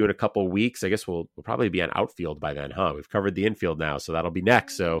back with you in a couple of weeks. I guess we'll probably be on outfield by then, huh? We've covered the infield now, so that'll be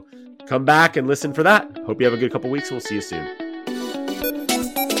next. So come back and listen for that. Hope you have a good couple of weeks, and we'll see you soon.